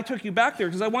 6, why I took you back there,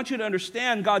 because I want you to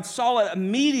understand God saw it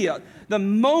immediately. The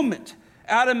moment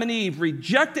Adam and Eve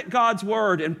rejected God's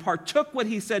word and partook what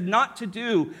he said not to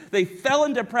do, they fell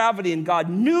in depravity, and God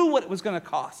knew what it was going to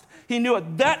cost. He knew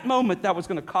at that moment that was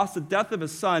going to cost the death of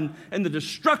his son and the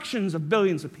destructions of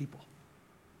billions of people.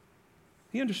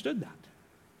 He understood that.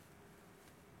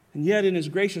 And yet in his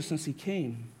graciousness he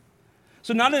came.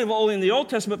 So not only in the Old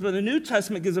Testament, but the New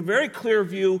Testament gives a very clear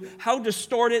view how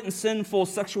distorted and sinful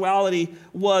sexuality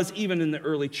was even in the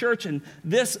early church. And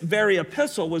this very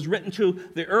epistle was written to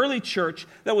the early church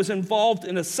that was involved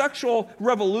in a sexual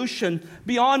revolution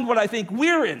beyond what I think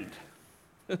we're in.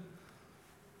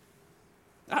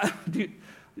 Do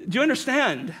you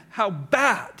understand how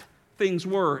bad things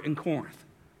were in Corinth?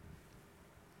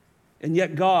 And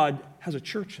yet God has a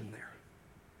church in there.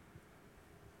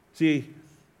 See,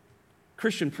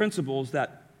 Christian principles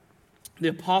that the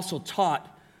apostle taught,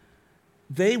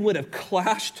 they would have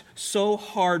clashed so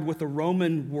hard with the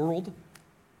Roman world.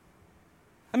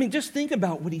 I mean, just think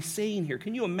about what he's saying here.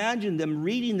 Can you imagine them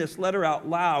reading this letter out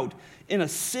loud in a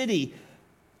city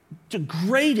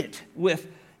degraded with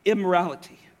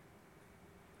immorality?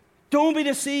 Don't be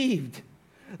deceived.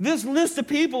 This list of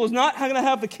people is not going to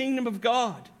have the kingdom of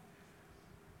God.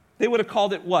 They would have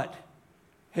called it what?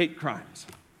 hate crimes.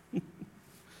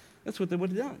 That's what they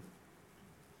would have done.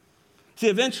 See,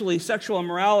 eventually, sexual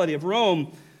immorality of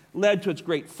Rome led to its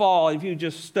great fall. If you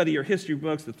just study your history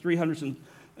books, the 300s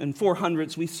and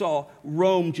 400s, we saw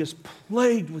Rome just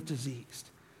plagued with disease.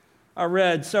 I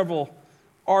read several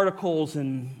articles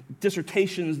and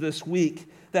dissertations this week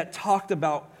that talked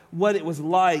about what it was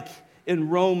like in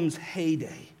Rome's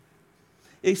heyday.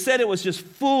 They said it was just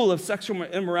full of sexual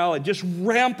immorality, just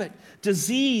rampant.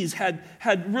 Disease had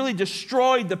really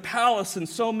destroyed the palace in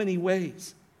so many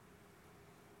ways.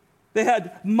 They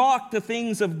had mocked the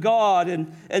things of God,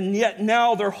 and yet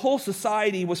now their whole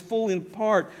society was falling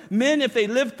apart. Men, if they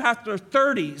lived past their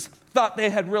 30s, thought they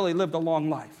had really lived a long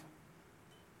life,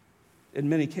 in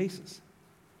many cases.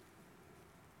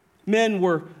 Men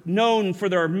were known for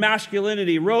their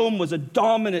masculinity. Rome was a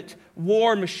dominant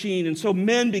war machine, and so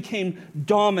men became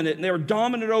dominant, and they were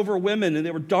dominant over women, and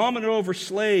they were dominant over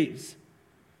slaves.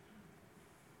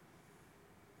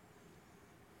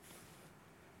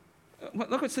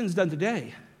 Look what sin's done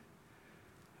today.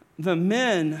 The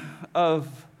men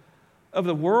of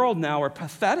the world now are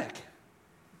pathetic.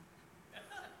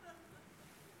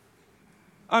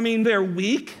 I mean, they're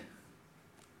weak.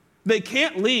 They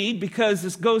can't lead because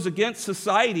this goes against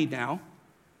society now.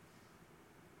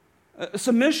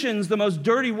 Submission's the most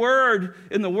dirty word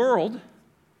in the world.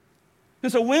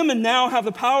 And so women now have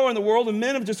the power in the world, and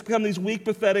men have just become these weak,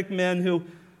 pathetic men who,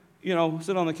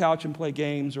 sit on the couch and play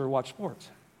games or watch sports.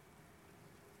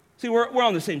 See, we're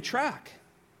on the same track.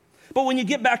 But when you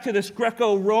get back to this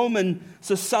Greco-Roman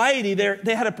society,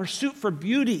 they had a pursuit for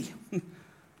beauty.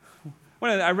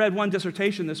 I read one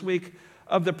dissertation this week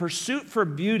of the pursuit for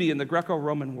beauty in the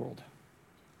Greco-Roman world.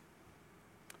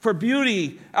 For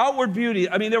beauty, outward beauty.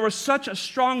 I mean, there was such a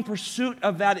strong pursuit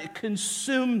of that, it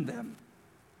consumed them.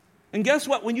 And guess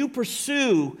what? When you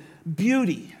pursue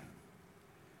beauty,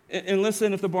 and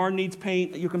listen, if the barn needs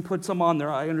paint, you can put some on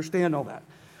there. I understand all that.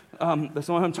 That's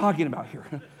not what I'm talking about here.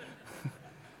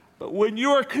 But when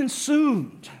you are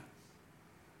consumed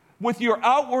with your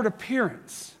outward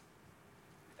appearance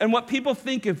and what people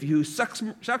think of you,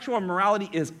 sexual immorality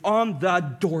is on the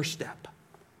doorstep.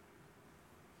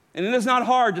 And it is not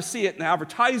hard to see it in the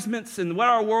advertisements and what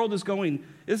our world is going,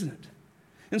 isn't it?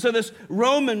 And so this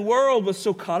Roman world was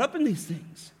so caught up in these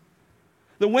things.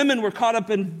 The women were caught up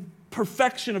in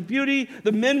perfection of beauty.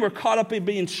 The men were caught up in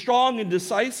being strong and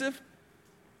decisive.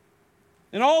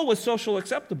 And all was social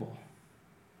acceptable.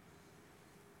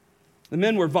 The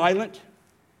men were violent.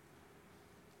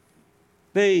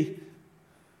 They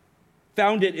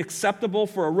found it acceptable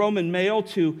for a Roman male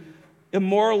to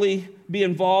immorally be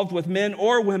involved with men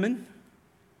or women.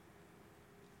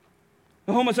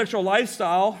 The homosexual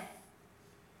lifestyle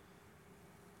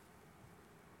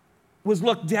was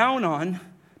looked down on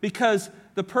because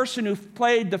the person who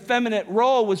played the feminine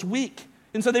role was weak.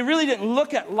 And so they really didn't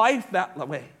look at life that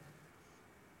way.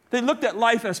 They looked at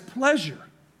life as pleasure.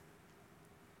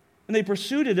 And they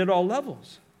pursued it at all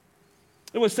levels.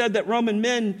 It was said that Roman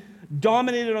men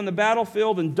dominated on the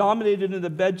battlefield and dominated in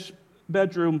the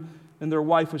bedroom, and their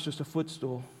wife was just a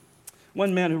footstool.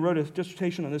 One man who wrote a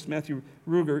dissertation on this, Matthew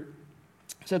Ruger,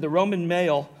 said the Roman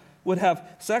male would have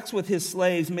sex with his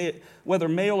slaves, whether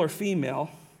male or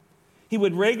female. He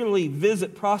would regularly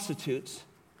visit prostitutes.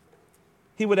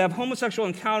 He would have homosexual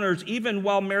encounters even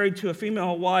while married to a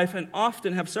female wife, and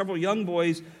often have several young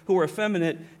boys who were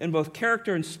effeminate in both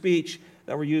character and speech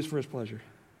that were used for his pleasure.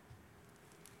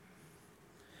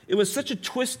 It was such a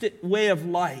twisted way of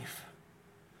life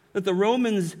that the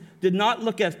Romans did not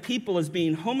look at people as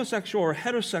being homosexual or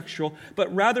heterosexual,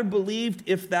 but rather believed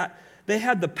if that they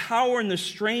had the power and the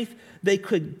strength, they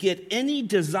could get any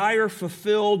desire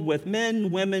fulfilled with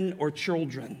men, women, or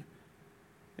children.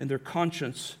 And their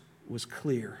conscience was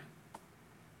clear.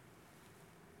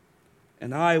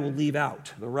 And I will leave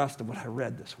out the rest of what I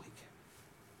read this week.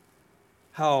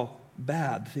 How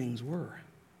bad things were.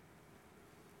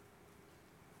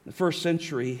 In the first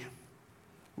century,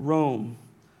 Rome,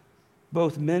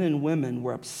 both men and women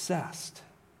were obsessed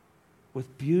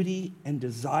with beauty and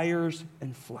desires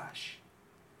and flesh.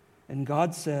 And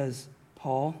God says,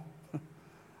 Paul,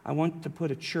 I want to put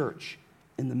a church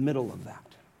in the middle of that.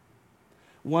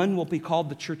 One will be called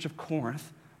the Church of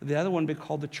Corinth. The other one will be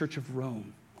called the Church of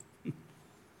Rome.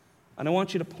 And I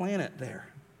want you to plant it there.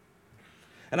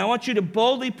 And I want you to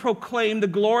boldly proclaim the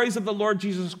glories of the Lord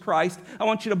Jesus Christ. I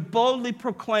want you to boldly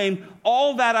proclaim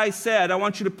all that I said. I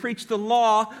want you to preach the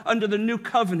law under the new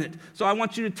covenant. So I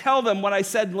want you to tell them what I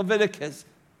said in Leviticus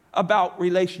about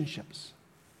relationships.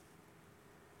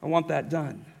 I want that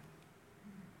done.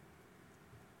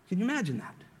 Can you imagine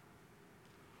that?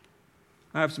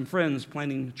 I have some friends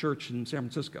planning a church in San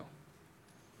Francisco.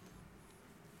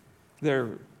 They're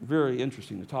very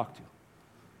interesting to talk to.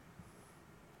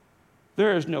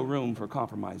 There is no room for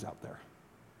compromise out there.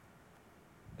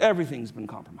 Everything's been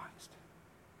compromised.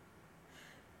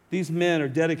 These men are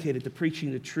dedicated to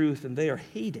preaching the truth, and they are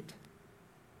hated.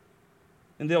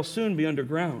 And they'll soon be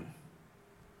underground.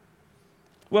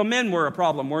 Well, men were a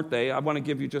problem, weren't they? I want to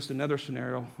give you just another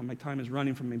scenario. My time is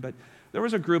running from me. But there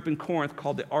was a group in Corinth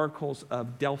called the Oracles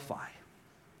of Delphi.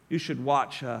 You should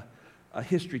watch a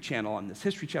History Channel on this.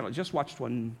 History Channel, I just watched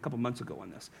one a couple months ago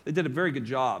on this. They did a very good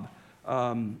job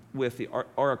with the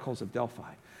Oracles of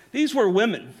Delphi. These were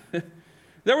women.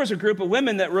 There was a group of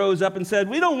women that rose up and said,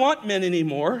 we don't want men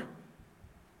anymore.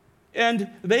 And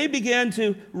they began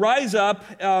to rise up,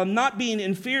 not being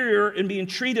inferior and being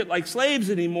treated like slaves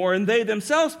anymore, and they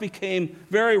themselves became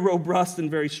very robust and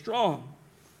very strong.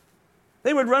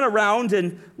 They would run around,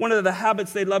 and one of the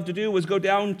habits they loved to do was go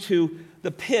down to the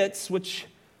pits, which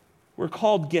were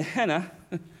called Gehenna.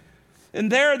 And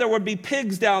there would be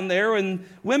pigs down there, and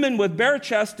women with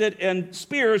bare-chested and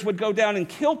spears would go down and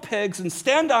kill pigs and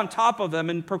stand on top of them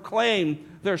and proclaim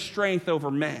their strength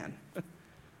over man.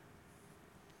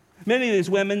 Many of these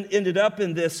women ended up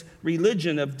in this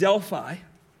religion of Delphi.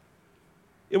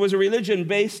 It was a religion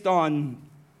based on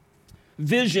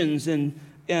visions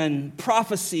and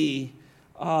prophecy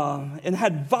and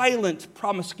had violent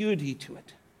promiscuity to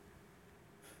it.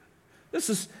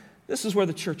 This is where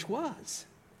the church was.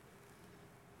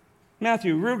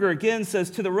 Matthew Ruger again says,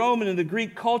 to the Roman and the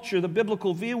Greek culture, the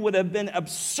biblical view would have been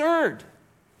absurd.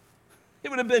 It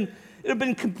would have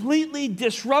been completely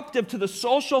disruptive to the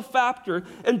social factor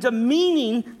and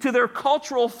demeaning to their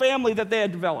cultural family that they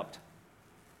had developed.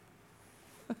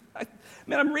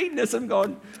 Man, I'm reading this, I'm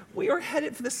going, we are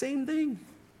headed for the same thing.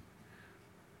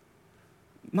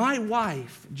 My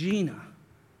wife, Gina,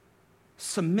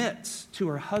 submits to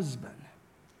her husband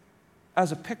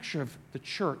as a picture of the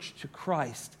church to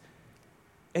Christ,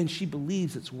 and she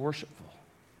believes it's worshipful.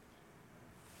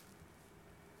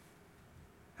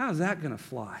 How is that going to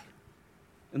fly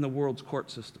in the world's court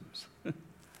systems?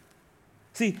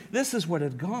 See, this is what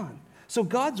had gone. So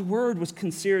God's word was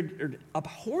considered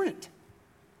abhorrent,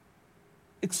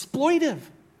 exploitive.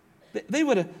 They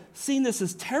would have seen this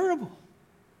as terrible.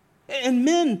 And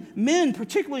men,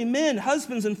 particularly men,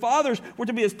 husbands and fathers, were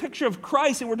to be a picture of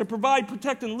Christ and were to provide,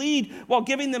 protect, and lead while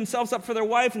giving themselves up for their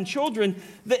wife and children.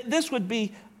 This would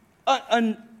be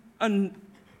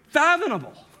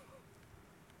unfathomable.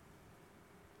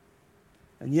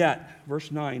 And yet,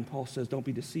 verse 9, Paul says, don't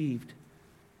be deceived.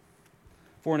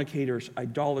 Fornicators,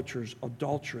 idolaters,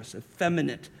 adulterous,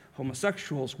 effeminate,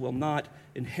 homosexuals will not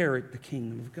inherit the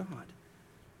kingdom of God.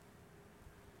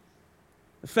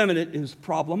 Effeminate is a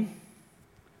problem.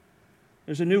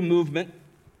 There's a new movement,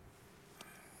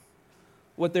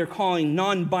 what they're calling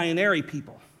non-binary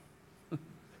people.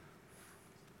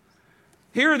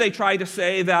 Here they try to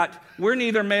say that we're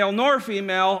neither male nor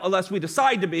female unless we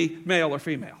decide to be male or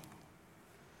female.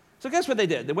 So guess what they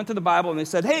did? They went to the Bible and they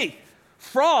said, hey,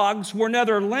 frogs were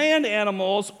neither land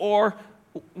animals or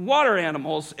water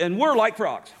animals, and we're like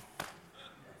frogs.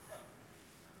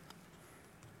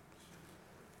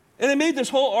 And they made this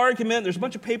whole argument. There's a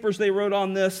bunch of papers they wrote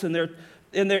on this, and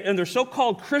they're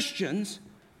so-called Christians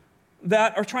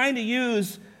that are trying to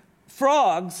use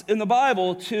frogs in the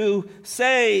Bible to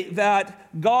say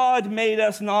that God made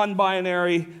us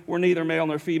non-binary. We're neither male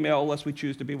nor female unless we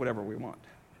choose to be whatever we want.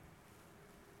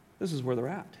 This is where they're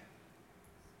at.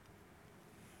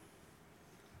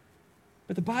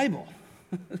 But the Bible,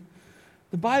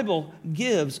 the Bible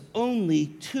gives only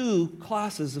two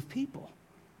classes of people.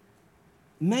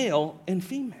 Male and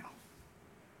female.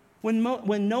 When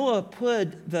Noah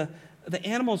put the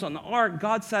animals on the ark,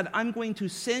 God said, I'm going to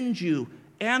send you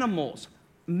animals,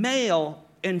 male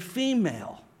and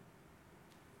female,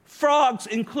 frogs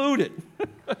included.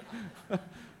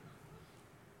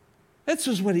 That's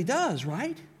just what he does,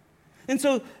 right? And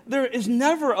so there is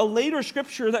never a later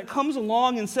scripture that comes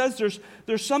along and says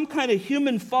there's some kind of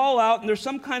human fallout and there's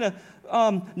some kind of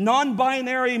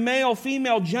non-binary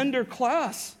male-female gender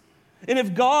class. And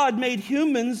if God made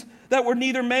humans that were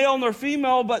neither male nor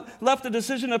female but left the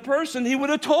decision to person, he would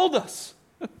have told us.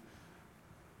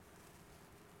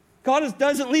 God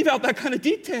doesn't leave out that kind of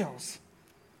details.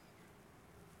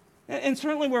 And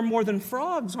certainly we're more than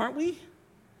frogs, aren't we?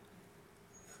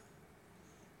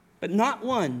 But not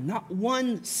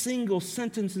one single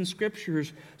sentence in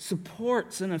Scriptures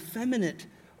supports an effeminate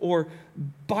or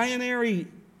binary,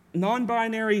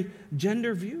 non-binary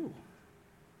gender view.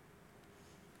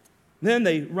 Then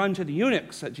they run to the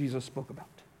eunuchs that Jesus spoke about.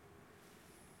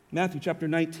 Matthew chapter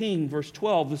 19, verse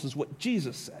 12, this is what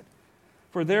Jesus said.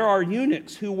 For there are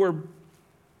eunuchs who were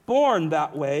born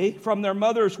that way from their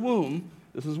mother's womb.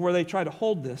 This is where they try to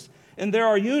hold this. And there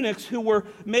are eunuchs who were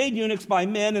made eunuchs by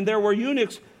men, and there were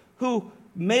eunuchs who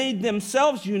made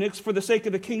themselves eunuchs for the sake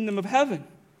of the kingdom of heaven.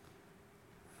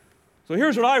 So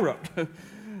here's what I wrote.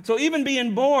 So even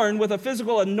being born with a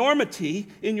physical enormity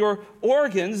in your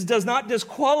organs does not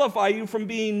disqualify you from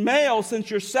being male, since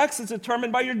your sex is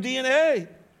determined by your DNA.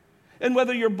 And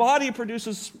whether your body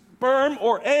produces sperm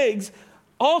or eggs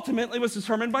ultimately was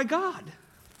determined by God.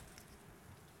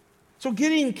 So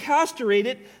getting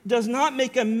castrated does not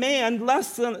make a man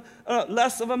less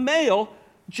of a male,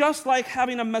 just like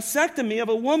having a mastectomy of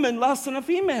a woman less than a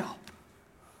female.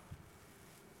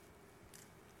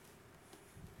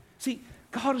 See,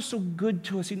 God is so good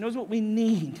to us. He knows what we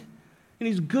need. And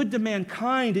He's good to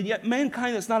mankind, and yet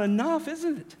mankind, that's not enough,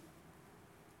 isn't it?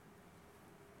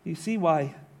 You see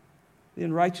why the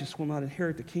unrighteous will not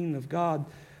inherit the kingdom of God.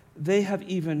 They have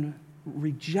even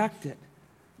rejected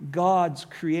God's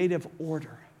creative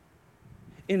order.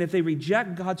 And if they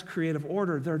reject God's creative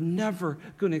order, they're never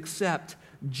going to accept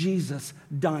Jesus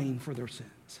dying for their sins.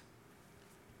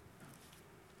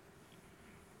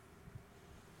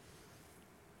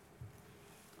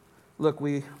 Look,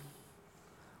 we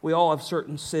all have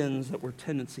certain sins that we're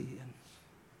tendency in.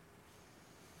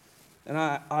 And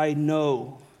I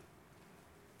know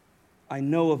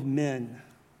of men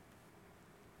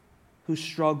who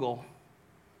struggle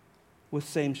with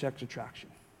same-sex attraction.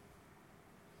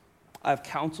 I've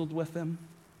counseled with them.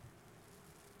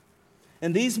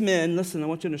 And these men, listen, I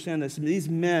want you to understand this, these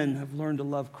men have learned to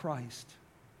love Christ.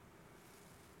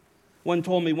 One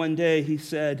told me one day, he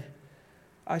said,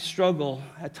 I struggle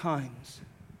at times,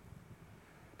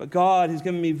 but God has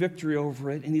given me victory over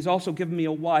it, and He's also given me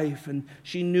a wife, and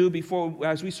she knew before,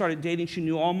 as we started dating, she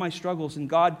knew all my struggles, and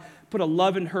God put a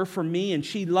love in her for me, and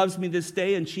she loves me this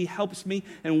day, and she helps me,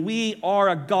 and we are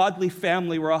a godly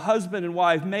family. We're a husband and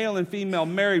wife, male and female,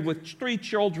 married with 3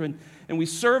 children, and we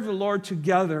serve the Lord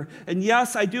together. And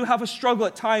yes, I do have a struggle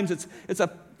at times. It's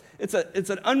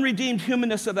an unredeemed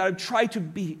humanness that I've tried to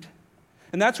beat.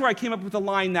 And that's where I came up with a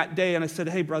line that day, and I said,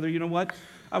 hey, brother, you know what?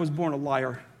 I was born a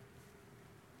liar.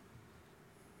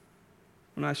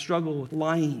 And I struggle with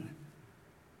lying.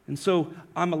 And so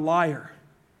I'm a liar.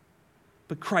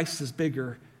 But Christ is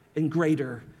bigger and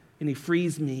greater, and He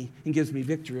frees me and gives me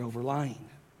victory over lying.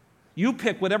 You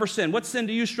pick whatever sin. What sin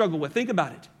do you struggle with? Think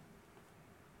about it.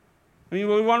 I mean,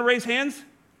 we want to raise hands?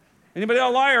 Anybody a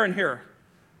liar in here?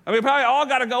 I mean, we probably all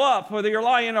got to go up, whether you're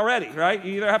lying already, right?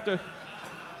 You either have to...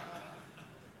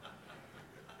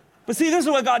 But see, this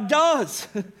is what God does.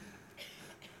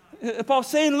 Paul's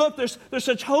saying, look, there's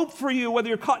such hope for you, whether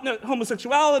you're caught in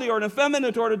homosexuality or an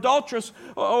effeminate or an adulteress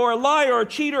or a liar or a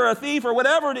cheater or a thief or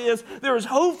whatever it is, there is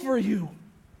hope for you.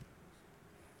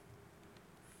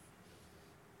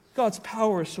 God's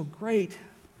power is so great.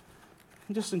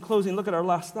 And just in closing, look at our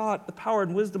last thought, the power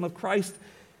and wisdom of Christ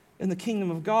in the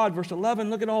kingdom of God. Verse 11,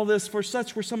 look at all this. For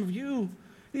such were some of you.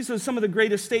 These are some of the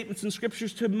greatest statements in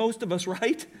Scriptures to most of us,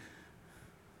 right?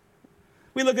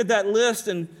 We look at that list,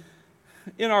 and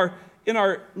in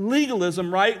our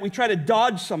legalism, right, we try to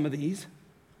dodge some of these.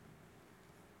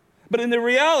 But in the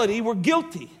reality, we're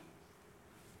guilty.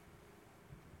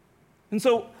 And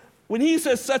so when he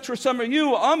says, such were some of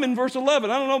you, I'm in verse 11.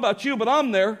 I don't know about you, but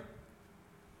I'm there.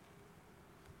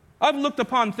 I've looked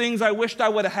upon things I wished I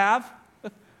would have.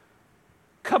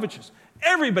 Covetous.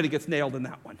 Everybody gets nailed in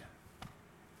that one.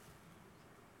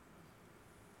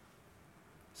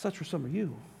 Such were some of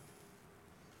you.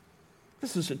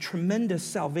 This is a tremendous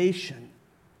salvation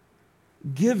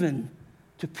given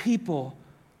to people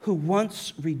who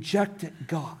once rejected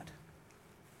God.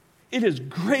 It is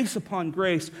grace upon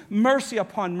grace, mercy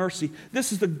upon mercy.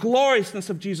 This is the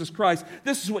gloriousness of Jesus Christ.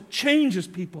 This is what changes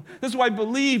people. This is why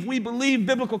we believe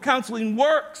biblical counseling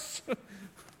works.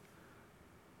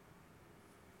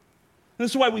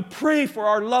 This is why we pray for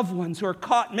our loved ones who are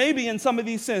caught maybe in some of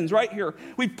these sins right here.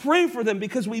 We pray for them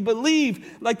because we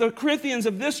believe, like the Corinthians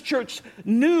of this church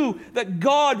knew, that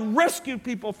God rescued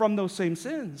people from those same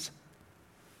sins.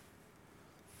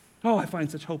 Oh, I find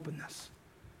such hope in this.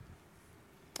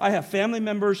 I have family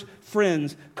members,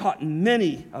 friends, caught in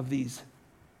many of these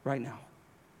right now.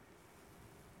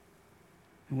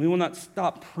 And we will not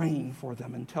stop praying for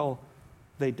them until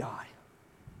they die.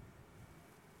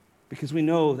 Because we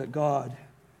know that God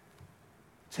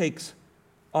takes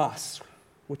us,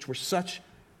 which were such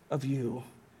of you,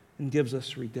 and gives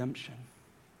us redemption.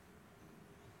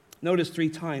 Notice 3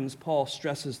 times Paul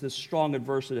stresses this strong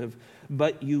adversative,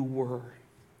 but you were.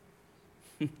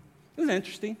 Isn't that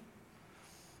interesting?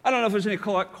 I don't know if there's any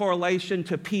correlation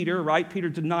to Peter, right? Peter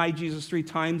denied Jesus 3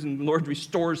 times, and the Lord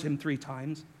restores him 3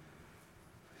 times.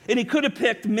 And he could have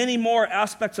picked many more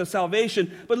aspects of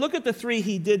salvation, but look at the three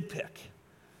he did pick.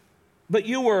 But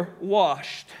you were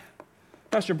washed.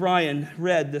 Pastor Brian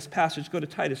read this passage. Go to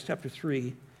Titus chapter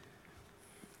 3.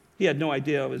 He had no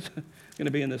idea it was going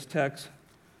to be in this text.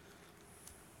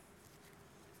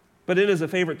 But it is a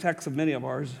favorite text of many of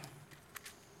ours.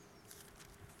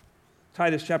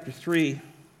 Titus chapter 3.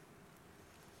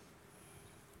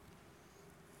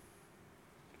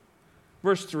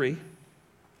 Verse 3.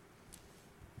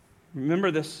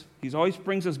 Remember this. He always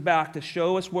brings us back to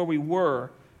show us where we were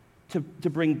to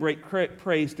bring great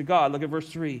praise to God. Look at verse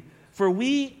 3. For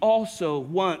we also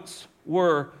once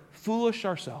were foolish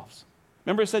ourselves.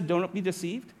 Remember it said, don't be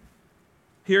deceived?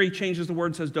 Here he changes the word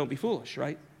and says, don't be foolish,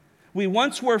 right? We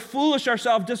once were foolish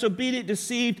ourselves, disobedient,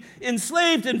 deceived,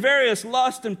 enslaved in various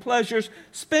lusts and pleasures,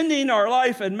 spending our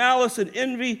life in malice and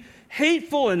envy,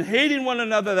 hateful and hating one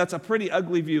another. That's a pretty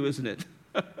ugly view, isn't it?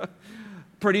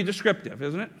 Pretty descriptive,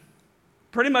 isn't it?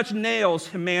 Pretty much nails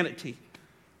humanity.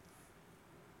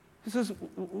 He says,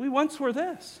 we once were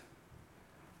this.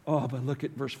 Oh, but look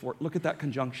at verse 4. Look at that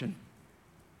conjunction.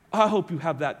 I hope you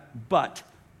have that but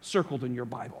circled in your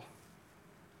Bible.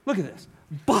 Look at this.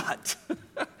 But.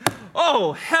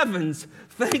 Oh, heavens,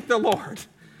 thank the Lord.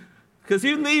 Because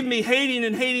you leave me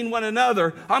hating one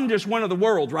another, I'm just one of the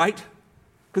world, right?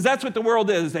 Because that's what the world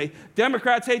is.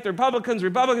 Democrats hate the Republicans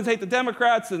hate the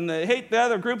Democrats, and they hate the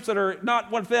other groups that are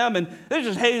not with them, and they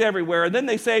just hate everywhere. And then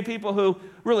they say people who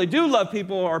really do love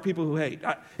people are people who hate.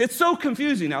 It's so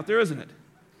confusing out there, isn't it?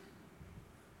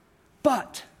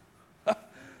 But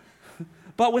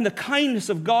when the kindness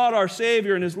of God our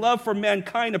Savior and his love for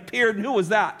mankind appeared, and who was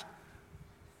that?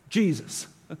 Jesus.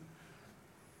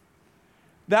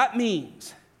 That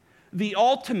means the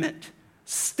ultimate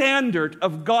standard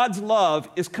of God's love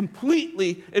is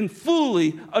completely and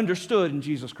fully understood in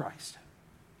Jesus Christ.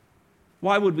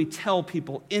 Why would we tell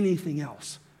people anything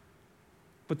else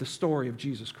but the story of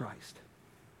Jesus Christ?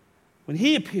 When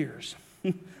he appears,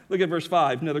 look at verse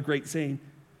 5, another great saying,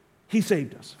 he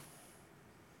saved us.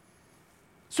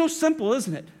 So simple,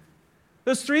 isn't it?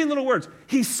 Those three little words,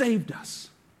 he saved us.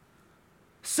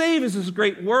 Save is this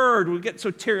great word. We get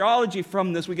soteriology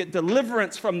from this. We get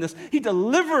deliverance from this. He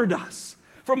delivered us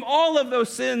from all of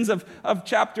those sins of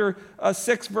chapter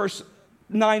 6, verse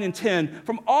 9 and 10.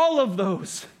 From all of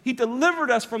those. He delivered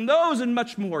us from those and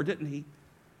much more, didn't he?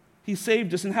 He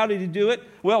saved us. And how did he do it?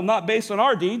 Well, not based on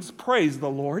our deeds. Praise the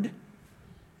Lord.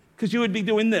 Because you would be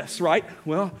doing this, right?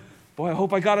 Well, boy, I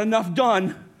hope I got enough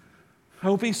done. I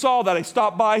hope he saw that. I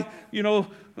stopped by,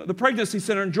 the pregnancy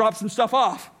center and dropped some stuff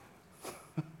off.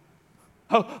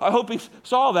 I hope he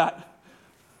saw that.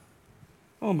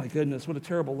 Oh my goodness, what a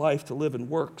terrible life to live in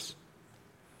works.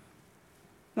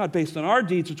 Not based on our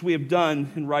deeds, which we have done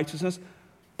in righteousness,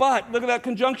 but, look at that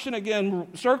conjunction again,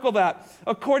 circle that,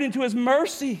 according to his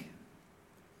mercy.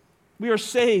 We are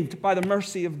saved by the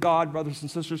mercy of God, brothers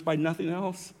and sisters, by nothing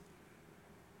else.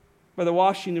 By the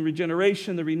washing and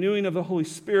regeneration, the renewing of the Holy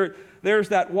Spirit. There's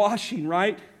that washing,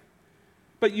 right?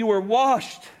 But you were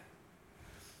washed.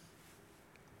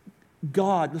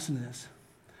 God, listen to this,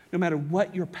 no matter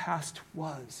what your past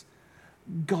was,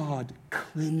 God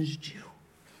cleansed you.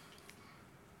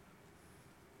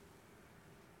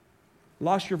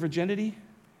 Lost your virginity?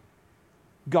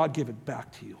 God gave it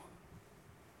back to you.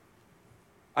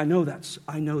 I know that's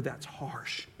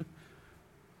harsh.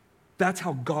 That's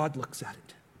how God looks at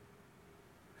it.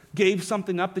 Gave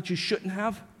something up that you shouldn't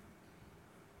have?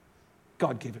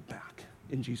 God gave it back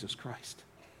in Jesus Christ.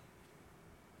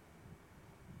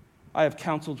 I have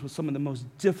counseled with some of the most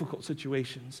difficult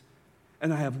situations,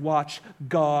 and I have watched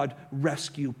God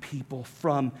rescue people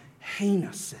from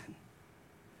heinous sin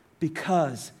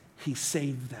because he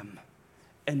saved them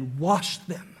and washed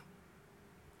them.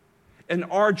 And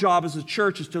our job as a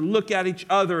church is to look at each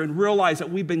other and realize that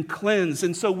we've been cleansed,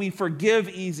 and so we forgive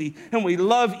easy, and we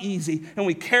love easy, and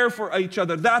we care for each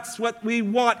other. That's what we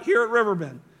want here at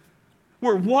Riverbend.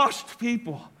 We're washed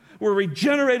people. We're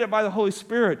regenerated by the Holy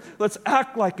Spirit. Let's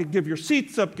act like it. Give your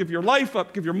seats up, give your life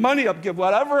up, give your money up, give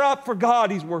whatever up for God.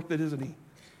 He's worth it, isn't he?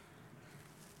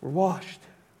 We're washed.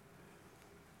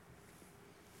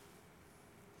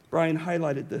 Brian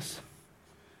highlighted this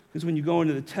because when you go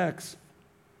into the text,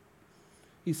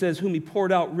 he says, whom he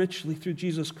poured out richly through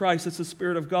Jesus Christ. That's the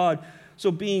Spirit of God.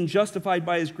 So being justified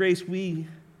by his grace, we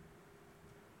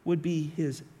would be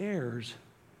his heirs.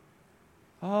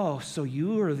 Oh, so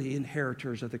you are the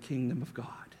inheritors of the kingdom of God.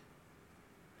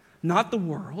 Not the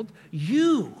world.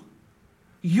 You're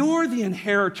the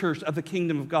inheritors of the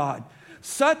kingdom of God.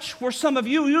 Such were some of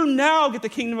you. You now get the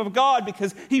kingdom of God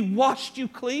because he washed you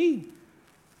clean.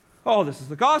 Oh, this is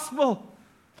the gospel.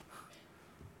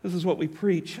 This is what we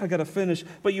preach. I got to finish.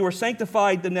 But you are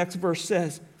sanctified, the next verse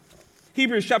says.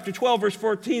 Hebrews chapter 12, verse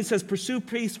 14 says, pursue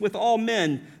peace with all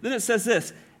men. Then it says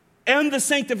this, and the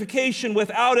sanctification,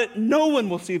 without it, no one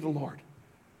will see the Lord.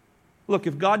 Look,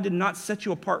 if God did not set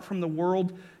you apart from the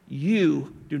world,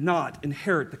 you do not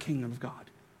inherit the kingdom of God.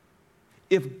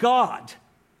 If God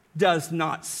does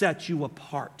not set you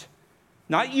apart,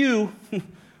 not you,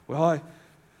 well,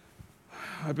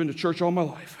 I've been to church all my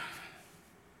life.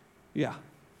 Yeah,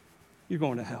 you're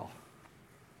going to hell.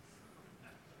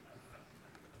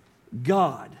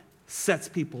 God sets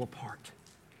people apart,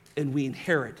 and we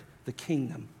inherit the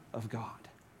kingdom of God.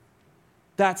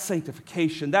 That's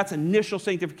sanctification. That's initial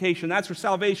sanctification. That's for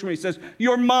salvation where he says,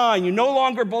 you're mine. You no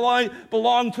longer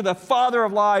belong to the father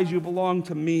of lies. You belong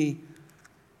to me.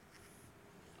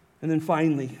 And then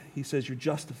finally, he says, you're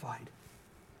justified.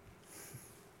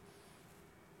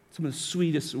 Some of the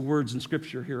sweetest words in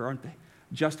Scripture here, aren't they?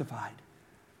 Justified.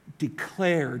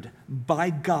 Declared by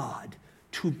God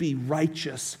to be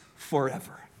righteous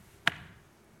forever.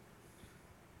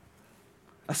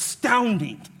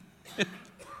 Astounding.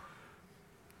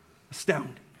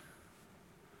 Astounding.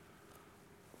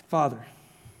 Father,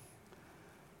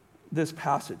 this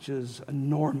passage is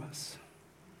enormous.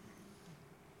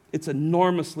 It's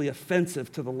enormously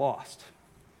offensive to the lost.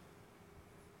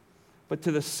 But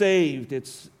to the saved,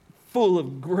 it's full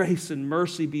of grace and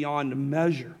mercy beyond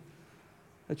measure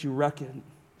that you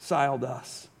reconciled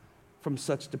us from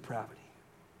such depravity.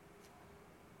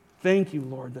 Thank you,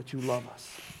 Lord, that you love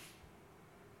us.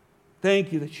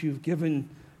 Thank you that you've given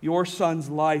your Son's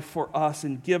life for us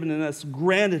and given us,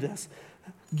 granted us,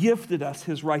 gifted us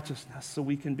his righteousness so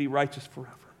we can be righteous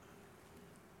forever.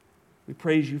 We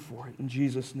praise you for it in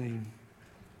Jesus' name.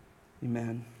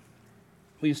 Amen.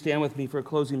 Will you stand with me for a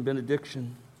closing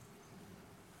benediction?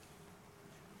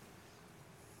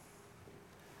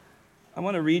 I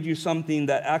want to read you something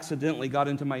that accidentally got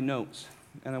into my notes,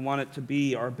 and I want it to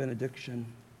be our benediction.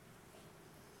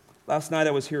 Last night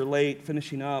I was here late,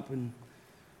 finishing up, and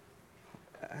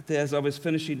as I was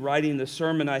finishing writing the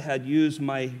sermon, I had used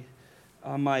my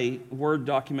Word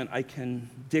document. I can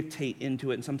dictate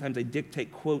into it, and sometimes I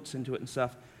dictate quotes into it and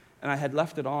stuff, and I had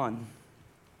left it on.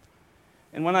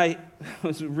 And when I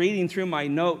was reading through my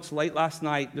notes late last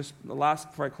night, just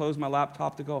before I closed my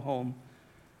laptop to go home,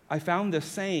 I found this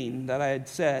saying that I had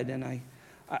said, and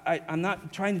I'm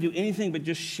not trying to do anything but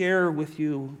just share with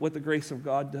you what the grace of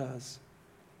God does.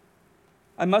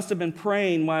 I must have been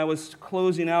praying while I was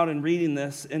closing out and reading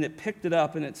this, and it picked it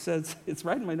up, and it says, it's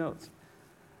right in my notes,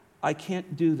 I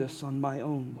can't do this on my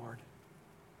own, Lord.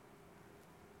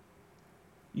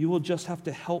 You will just have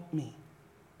to help me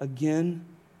again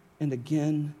and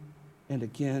again and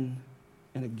again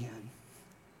and again.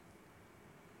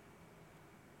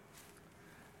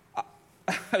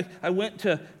 I went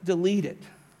to delete it.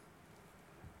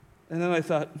 And then I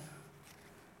thought,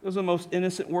 those are the most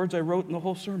innocent words I wrote in the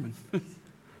whole sermon.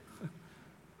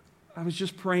 I was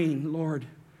just praying, Lord,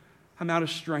 I'm out of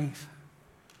strength.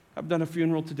 I've done a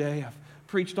funeral today. I've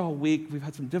preached all week. We've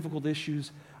had some difficult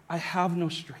issues. I have no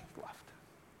strength left.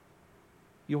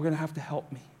 You're going to have to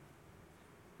help me.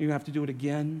 You're going to have to do it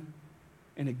again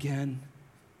and again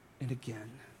and again.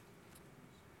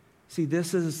 See,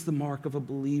 this is the mark of a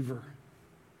believer.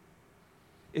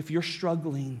 If you're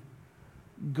struggling,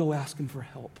 go ask him for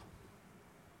help.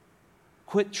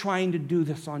 Quit trying to do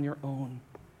this on your own.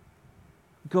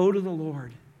 Go to the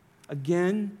Lord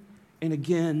again and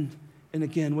again and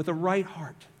again with a right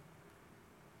heart,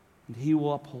 and he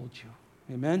will uphold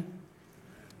you. Amen?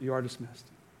 You are dismissed.